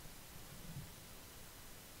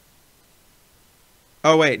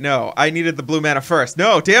 Oh, wait, no. I needed the blue mana first.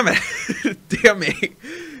 No, damn it. Damn me.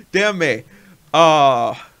 Damn me.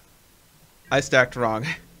 Oh. I stacked wrong.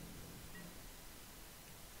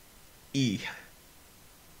 E.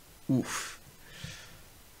 Oof.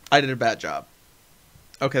 I did a bad job.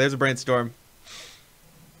 Okay, there's a brainstorm.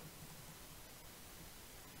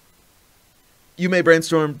 You may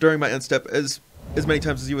brainstorm during my end step as many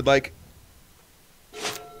times as you would like.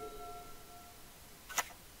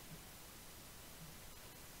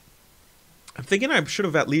 I'm thinking I should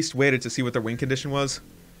have at least waited to see what their win condition was.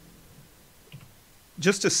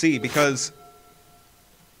 Just to see, because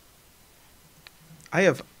I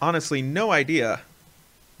have honestly no idea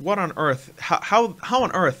what on earth, how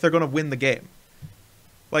on earth they're going to win the game.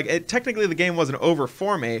 Like, technically the game wasn't over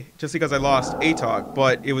for me, just because I lost Atog,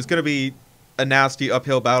 but it was going to be a nasty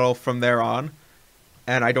uphill battle from there on,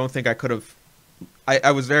 and I don't think I could have...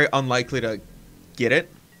 I was very unlikely to get it,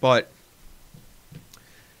 but...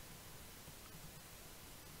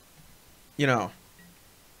 You know,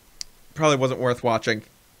 probably wasn't worth watching.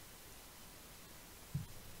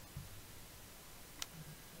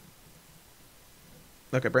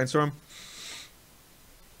 Okay, brainstorm.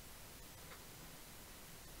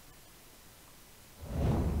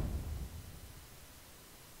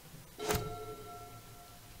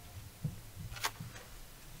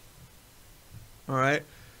 All right.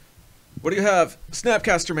 What do you have?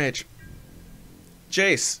 Snapcaster Mage.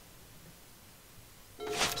 Jace.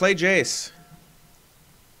 Play Jace.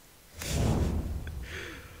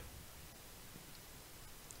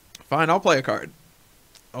 Fine, I'll play a card.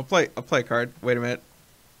 I'll play a card. Wait a minute.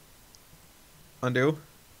 Undo.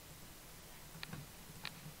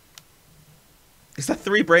 Is that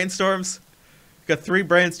 3 brainstorms? You got 3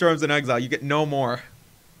 brainstorms in exile. You get no more.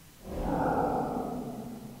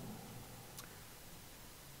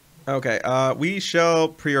 Okay, we shall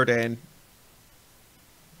preordain.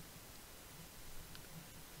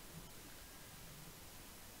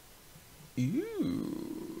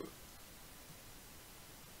 Ooh.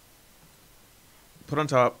 Put on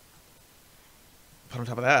top. Put on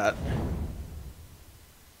top of that.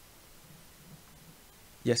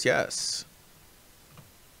 Yes, yes.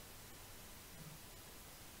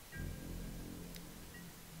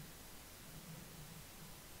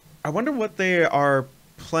 I wonder what they are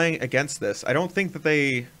playing against this. I don't think that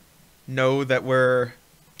they know that we're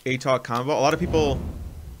Atog combo. A lot of people...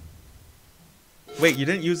 Wait, you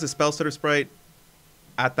didn't use the Spell Stutter Sprite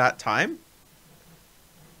at that time?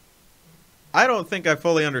 I don't think I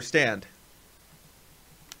fully understand.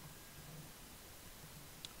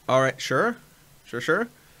 Alright, sure. Sure.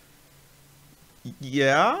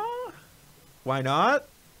 Yeah? Why not?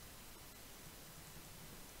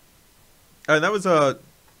 And that was a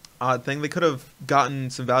odd thing. They could have gotten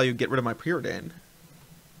some value, get rid of my Preordain.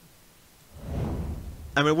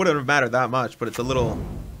 I mean, it wouldn't have mattered that much, but it's a little...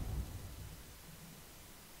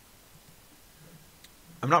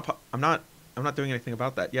 I'm not doing anything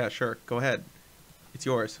about that. Yeah, sure. Go ahead. It's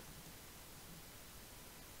yours.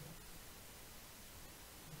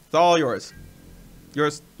 It's all yours.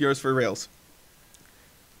 Yours for reals.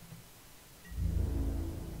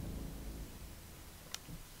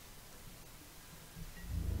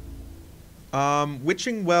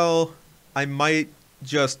 Witching Well, I might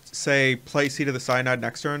just say play Seed of the Cyanide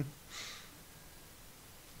next turn.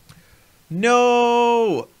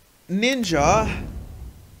 No! Ninja!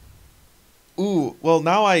 Ooh, well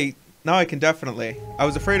now I can definitely. I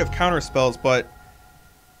was afraid of counter spells, but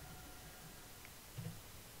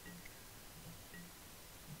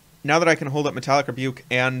now that I can hold up Metallic Rebuke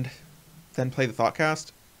and then play the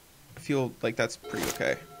Thoughtcast, I feel like that's pretty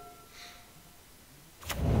okay.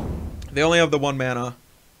 They only have the 1 mana.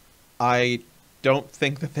 I don't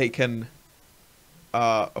think that they can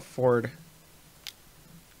afford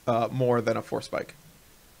more than a 4 spike,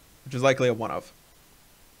 which is likely a 1 of.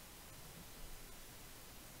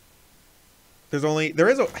 I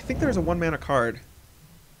think there's a 1 mana card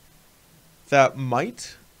that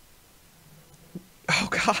might. Oh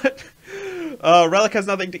god. Relic has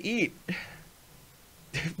nothing to eat.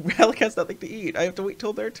 Relic has nothing to eat. I have to wait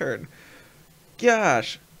till their turn.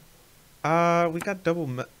 Gosh. We got double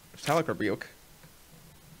Metallic Rebuke.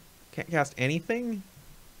 Can't cast anything?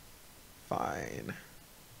 Fine.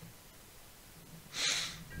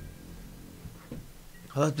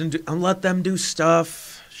 I'll let them do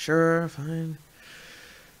stuff. Sure, fine.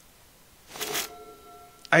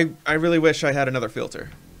 I really wish I had another filter.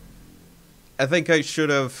 I think I should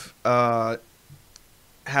have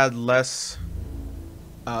had less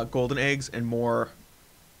golden eggs and more...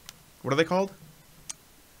 What are they called?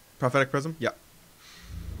 Prophetic Prism? Yeah.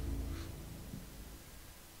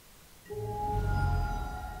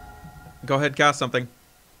 Go ahead, cast something.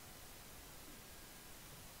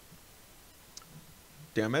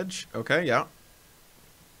 Damage. Okay, yeah.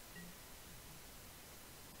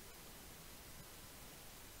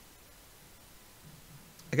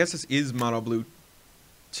 I guess this is mono blue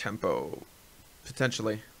tempo,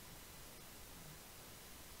 potentially.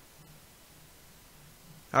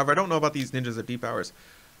 However, I don't know about these ninjas at deep hours.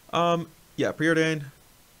 Yeah, Preordain.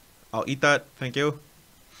 I'll eat that, thank you.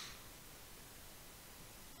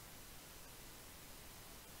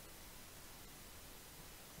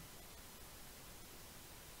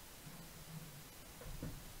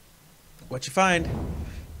 What you find?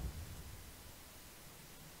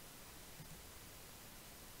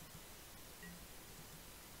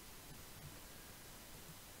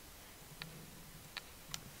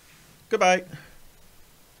 Goodbye.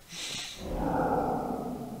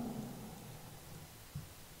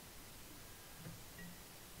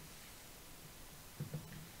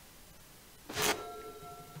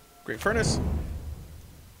 Great Furnace.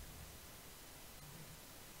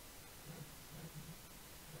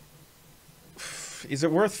 Is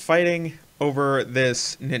it worth fighting over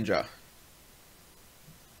this ninja?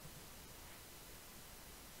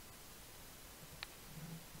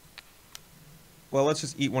 Well, let's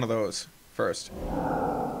just eat one of those first.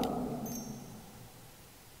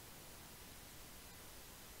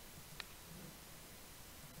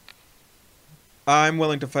 I'm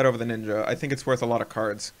willing to fight over the ninja. I think it's worth a lot of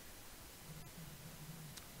cards.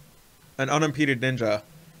 An unimpeded ninja at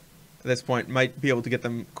this point might be able to get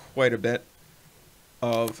them quite a bit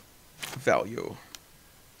of value.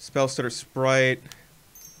 Spell Stutter Sprite.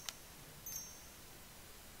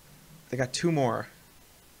 They got 2 more.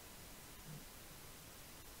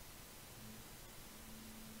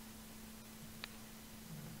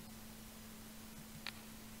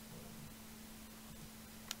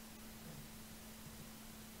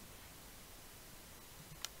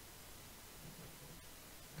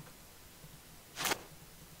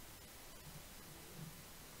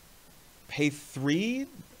 Pay 3?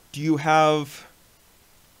 Do you have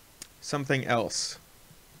something else?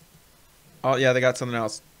 Oh, yeah, they got something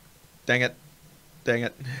else. Dang it. Dang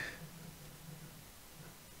it.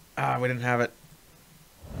 Ah, we didn't have it.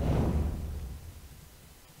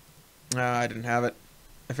 I didn't have it.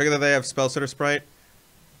 I figured that they have Spell Sitter Sprite.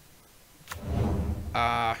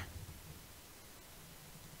 Oh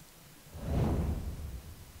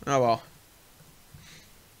well.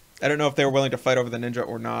 I don't know if they were willing to fight over the ninja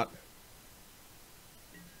or not.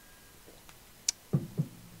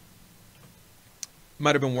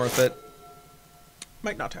 Might have been worth it.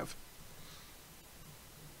 Might not have.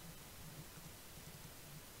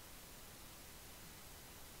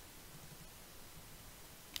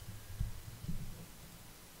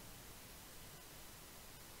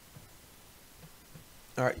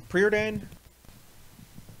 Alright, Preordain.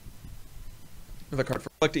 Another card for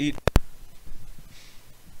Like to Eat.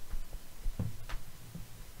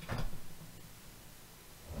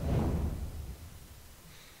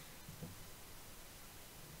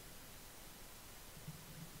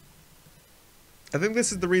 I think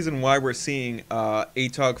this is the reason why we're seeing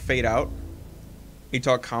Atog fade out.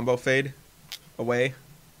 Atog combo fade away.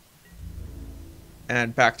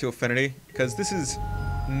 And back to Affinity. Because this is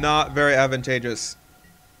not very advantageous.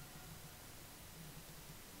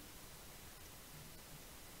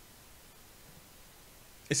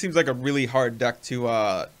 It seems like a really hard deck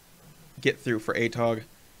to get through for Atog.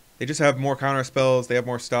 They just have more counter spells. They have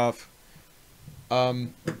more stuff.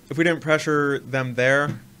 If we didn't pressure them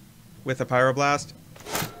there with a Pyroblast,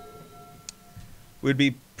 we'd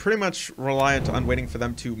be pretty much reliant on waiting for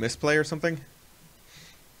them to misplay or something.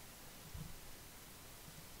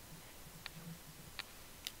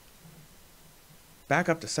 Back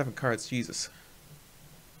up to 7 cards, Jesus.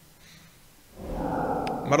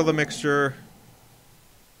 Muddle the Mixture.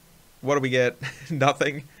 What do we get?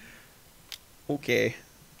 Nothing. Okay.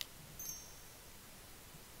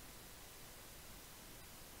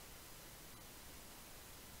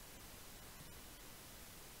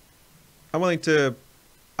 I'm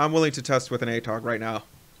willing to test with an Atog right now,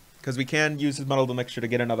 because we can use his Muddle the Mixture to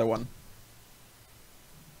get another one.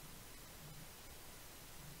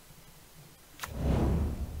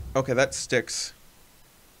 Okay, that sticks.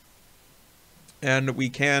 And we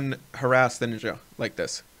can harass the ninja like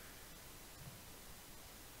this.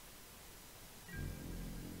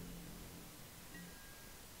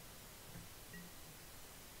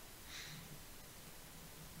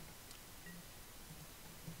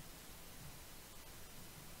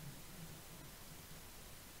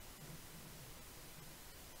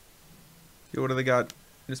 What do they got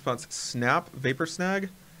in response? Snap? Vapor Snag?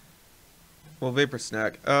 Well, Vapor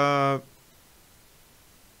Snag.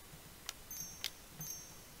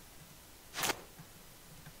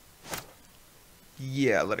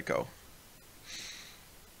 Yeah, let it go.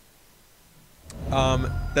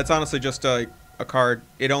 That's honestly just a card.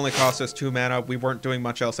 It only cost us 2 mana. We weren't doing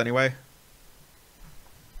much else anyway.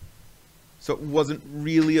 So it wasn't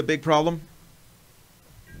really a big problem.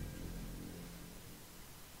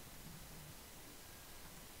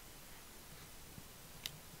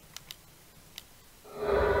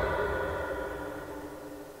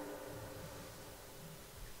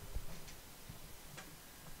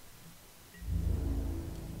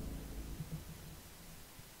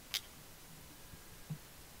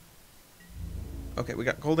 Okay, we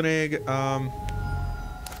got Golden Egg.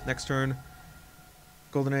 Next turn.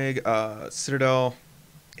 Golden Egg, Citadel,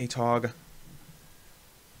 Atog.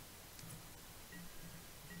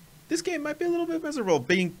 This game might be a little bit miserable,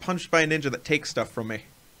 being punched by a ninja that takes stuff from me.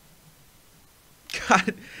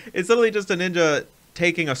 God, it's literally just a ninja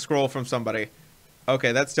taking a scroll from somebody.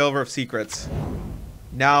 Okay, that's Delver of Secrets.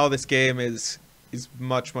 Now this game is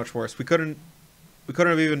much, much worse. We couldn't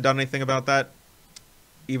have even done anything about that,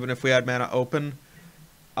 even if we had mana open,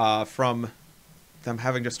 from them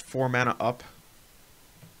having just 4 mana up.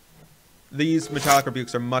 These Metallic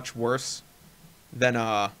Rebukes are much worse than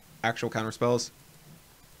actual counterspells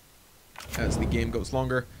as the game goes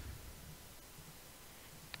longer.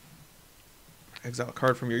 Exile a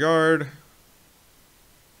card from your yard.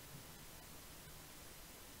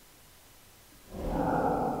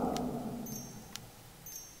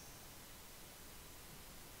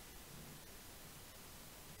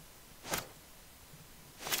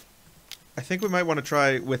 I think we might want to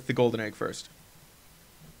try with the Golden Egg first.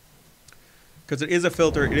 Because it is a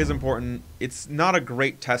filter, it is important. It's not a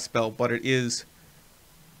great test spell, but it is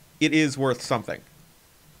worth something.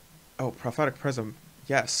 Oh, Prophetic Prism.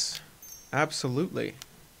 Yes. Absolutely.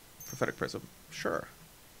 Prophetic Prism. Sure.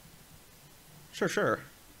 Sure.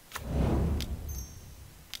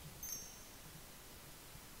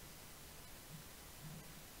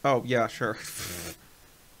 Oh, yeah, sure.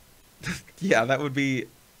 Yeah, that would be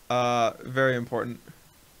very important.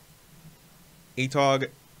 Atog.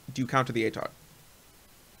 Do you counter the Atog?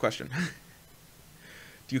 Question.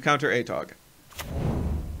 Do you counter Atog?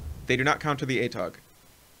 They do not counter the Atog.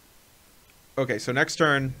 Okay, so next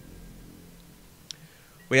turn,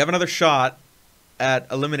 we have another shot at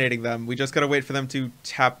eliminating them. We just gotta wait for them to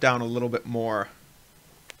tap down a little bit more.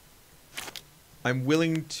 I'm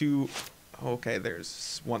willing to... Okay,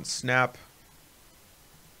 there's one snap.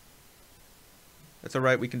 That's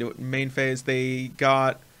alright, we can do it in main phase. They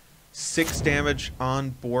got 6 damage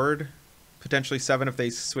on board. Potentially 7 if they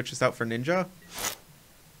switch this out for Ninja.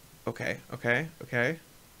 Okay, okay, okay.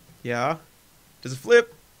 Yeah. Does it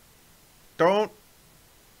flip? Don't.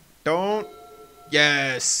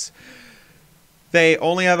 Yes. They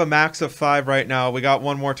only have a max of 5 right now. We got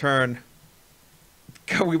one more turn.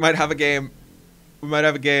 We might have a game. We might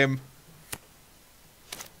have a game.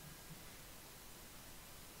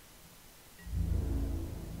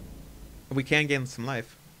 We can gain some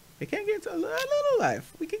life. We can gain a little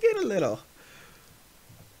life. We can gain a little.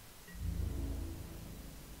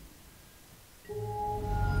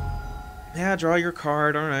 Yeah, draw your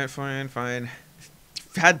card. Alright, fine, fine.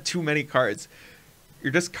 You've had too many cards.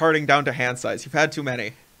 You're just carding down to hand size. You've had too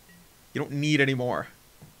many. You don't need any more.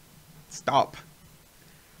 Stop.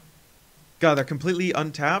 God, they're completely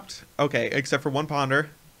untapped? Okay, except for one Ponder.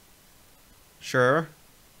 Sure.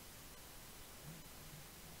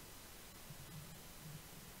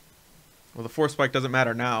 Well, the Force Spike doesn't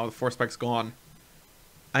matter now. The Force Spike's gone.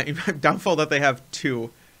 I'm doubtful that they have 2.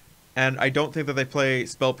 And I don't think that they play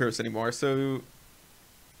Spell Pierce anymore, so...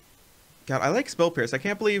 God, I like Spell Pierce. I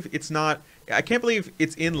can't believe it's not... I can't believe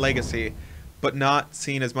it's in Legacy, but not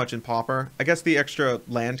seen as much in Pauper. I guess the extra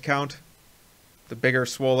land count, the bigger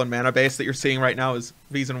swollen mana base that you're seeing right now is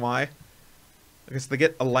reason why. I guess they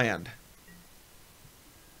get a land.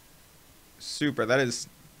 Super, that is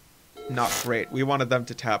not great. We wanted them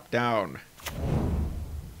to tap down.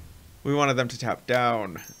 We wanted them to tap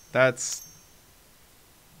down. That's...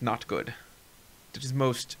 not good. That is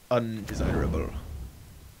most undesirable.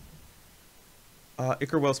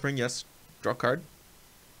 Ichor Wellspring, yes. Draw a card.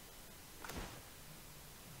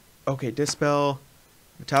 Okay, Dispel,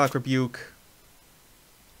 Metallic Rebuke,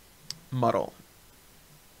 Muddle.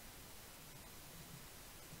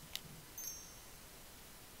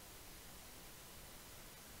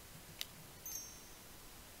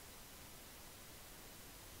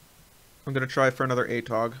 I'm going to try for another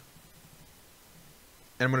Atog.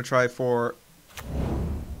 And I'm going to try for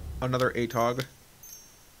another Atog.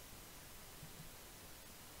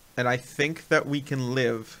 And I think that we can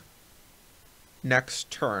live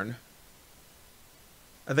next turn.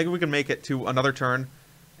 I think we can make it to another turn.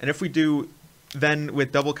 And if we do, then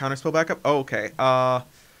with double counterspell backup... Oh, okay.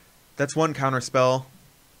 That's one counterspell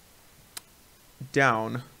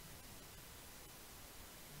down.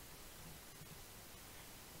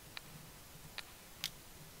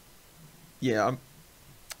 Yeah, I'm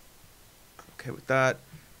okay with that.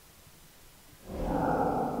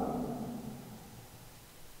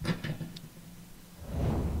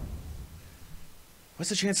 What's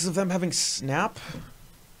the chances of them having snap?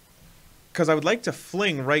 Because I would like to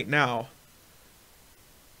fling right now.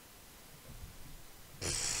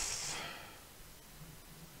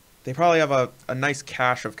 They probably have a nice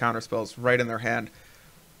cache of counterspells right in their hand.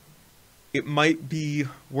 It might be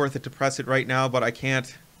worth it to press it right now, but I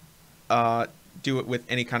can't do it with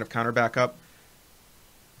any kind of counter backup.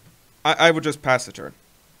 I would just pass the turn.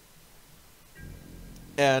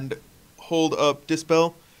 And hold up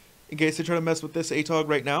Dispel in case they try to mess with this Atog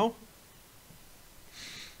right now.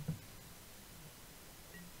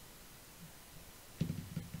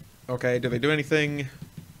 Okay, do they do anything?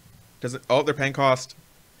 Does it... Oh, they're paying cost.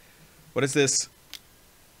 What is this?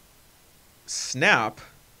 Snap?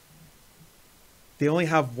 They only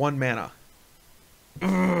have 1 mana.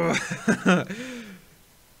 I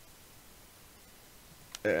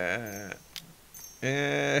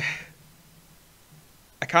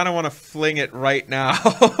kind of want to fling it right now.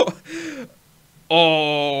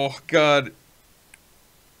 Oh, God.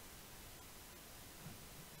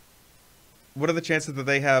 What are the chances that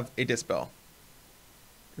they have a Dispel?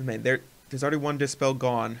 Man, there's already 1 Dispel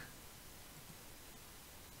gone.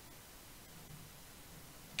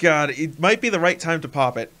 God, it might be the right time to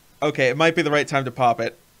pop it. Okay, it might be the right time to pop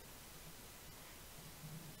it.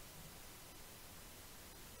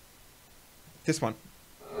 This one.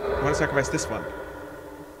 I want to sacrifice this one.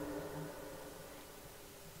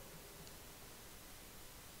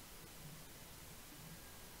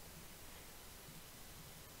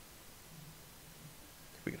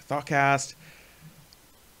 We get a Thought Cast.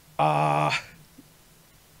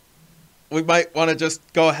 We might want to just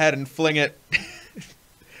go ahead and fling it.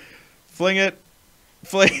 Fling it.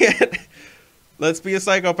 Fling it. Let's be a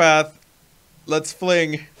psychopath. Let's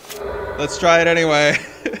fling. Let's try it anyway.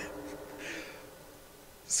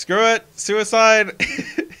 Screw it. Suicide.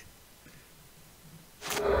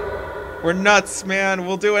 We're nuts, man.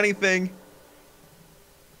 We'll do anything.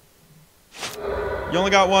 You only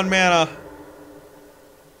got 1 mana.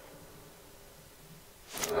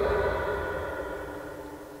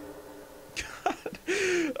 God.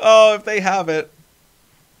 Oh, if they have it,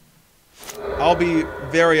 I'll be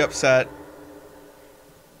very upset.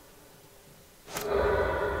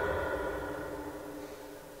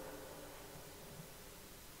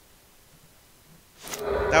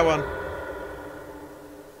 That one.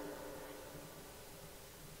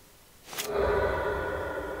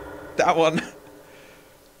 That one.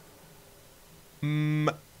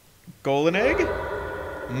 Golden egg?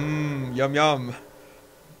 Yum yum.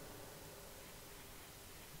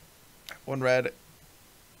 1 red.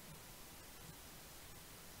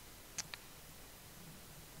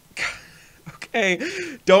 Okay,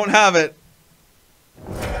 don't have it.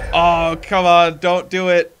 Oh, come on, don't do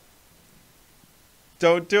it.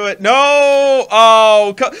 Don't do it. No!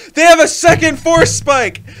 Oh, they have a second force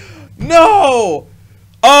spike! No!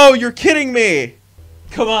 Oh, you're kidding me!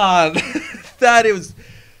 Come on. That is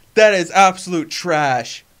absolute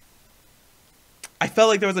trash. I felt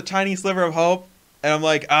like there was a tiny sliver of hope, and I'm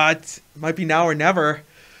like, it might be now or never.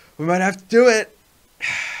 We might have to do it.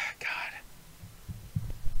 God.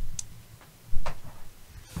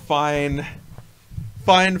 Fine.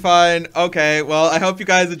 Fine. Okay, well, I hope you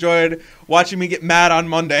guys enjoyed watching me get mad on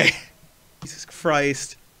Monday. Jesus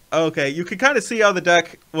Christ. Okay, you can kind of see how the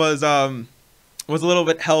deck was a little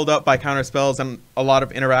bit held up by counter spells and a lot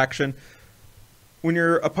of interaction. When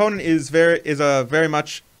your opponent is very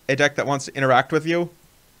much a deck that wants to interact with you,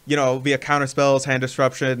 you know, via counter spells, hand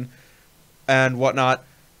disruption, and whatnot,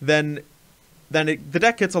 then the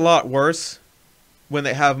deck gets a lot worse when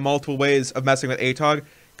they have multiple ways of messing with Atog,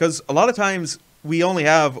 because a lot of times we only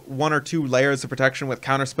have 1 or 2 layers of protection with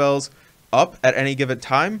counter spells up at any given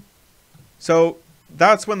time. So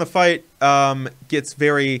that's when the fight gets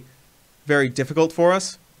very, very difficult for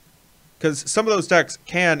us. Because some of those decks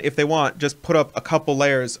can, if they want, just put up a couple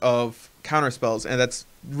layers of counter spells, and that's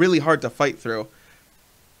really hard to fight through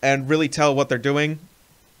and really tell what they're doing.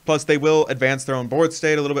 Plus, they will advance their own board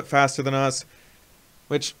state a little bit faster than us,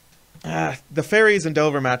 which the Fairies and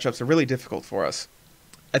Delver matchups are really difficult for us.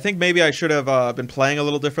 I think maybe I should have been playing a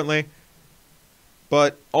little differently,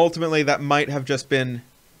 but ultimately that might have just been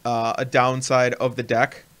a downside of the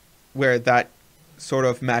deck, where that sort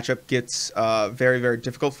of matchup gets very, very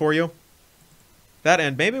difficult for you. That,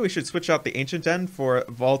 and maybe we should switch out the Ancient End for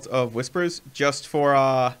Vault of Whispers just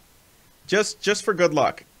for just for good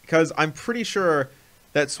luck, because I'm pretty sure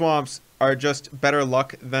that swamps are just better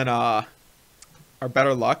luck than are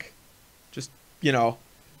better luck, just, you know,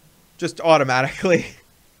 just automatically.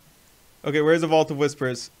 Okay, where's the Vault of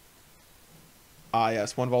Whispers? Ah,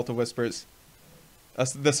 yes, 1 Vault of Whispers.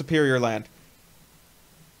 That's the superior land.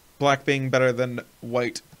 Black being better than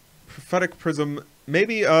white. Prophetic Prism,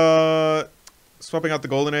 maybe swapping out the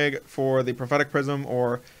Golden Egg for the Prophetic Prism,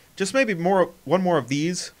 or just maybe one more of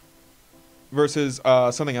these versus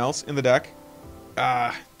something else in the deck.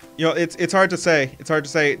 You know, it's hard to say. It's hard to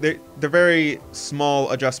say. They're very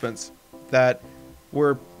small adjustments that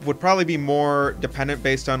would probably be more dependent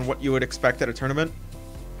based on what you would expect at a tournament.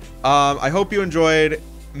 I hope you enjoyed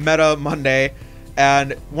Meta Monday,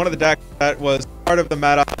 and one of the decks that was part of the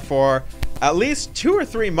meta for at least 2 or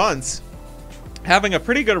 3 months, having a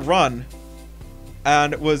pretty good run,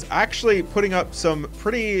 and was actually putting up some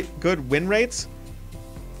pretty good win rates.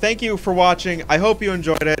 Thank you for watching. I hope you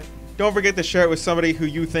enjoyed it. Don't forget to share it with somebody who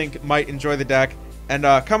you think might enjoy the deck, and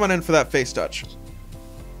come on in for that face touch.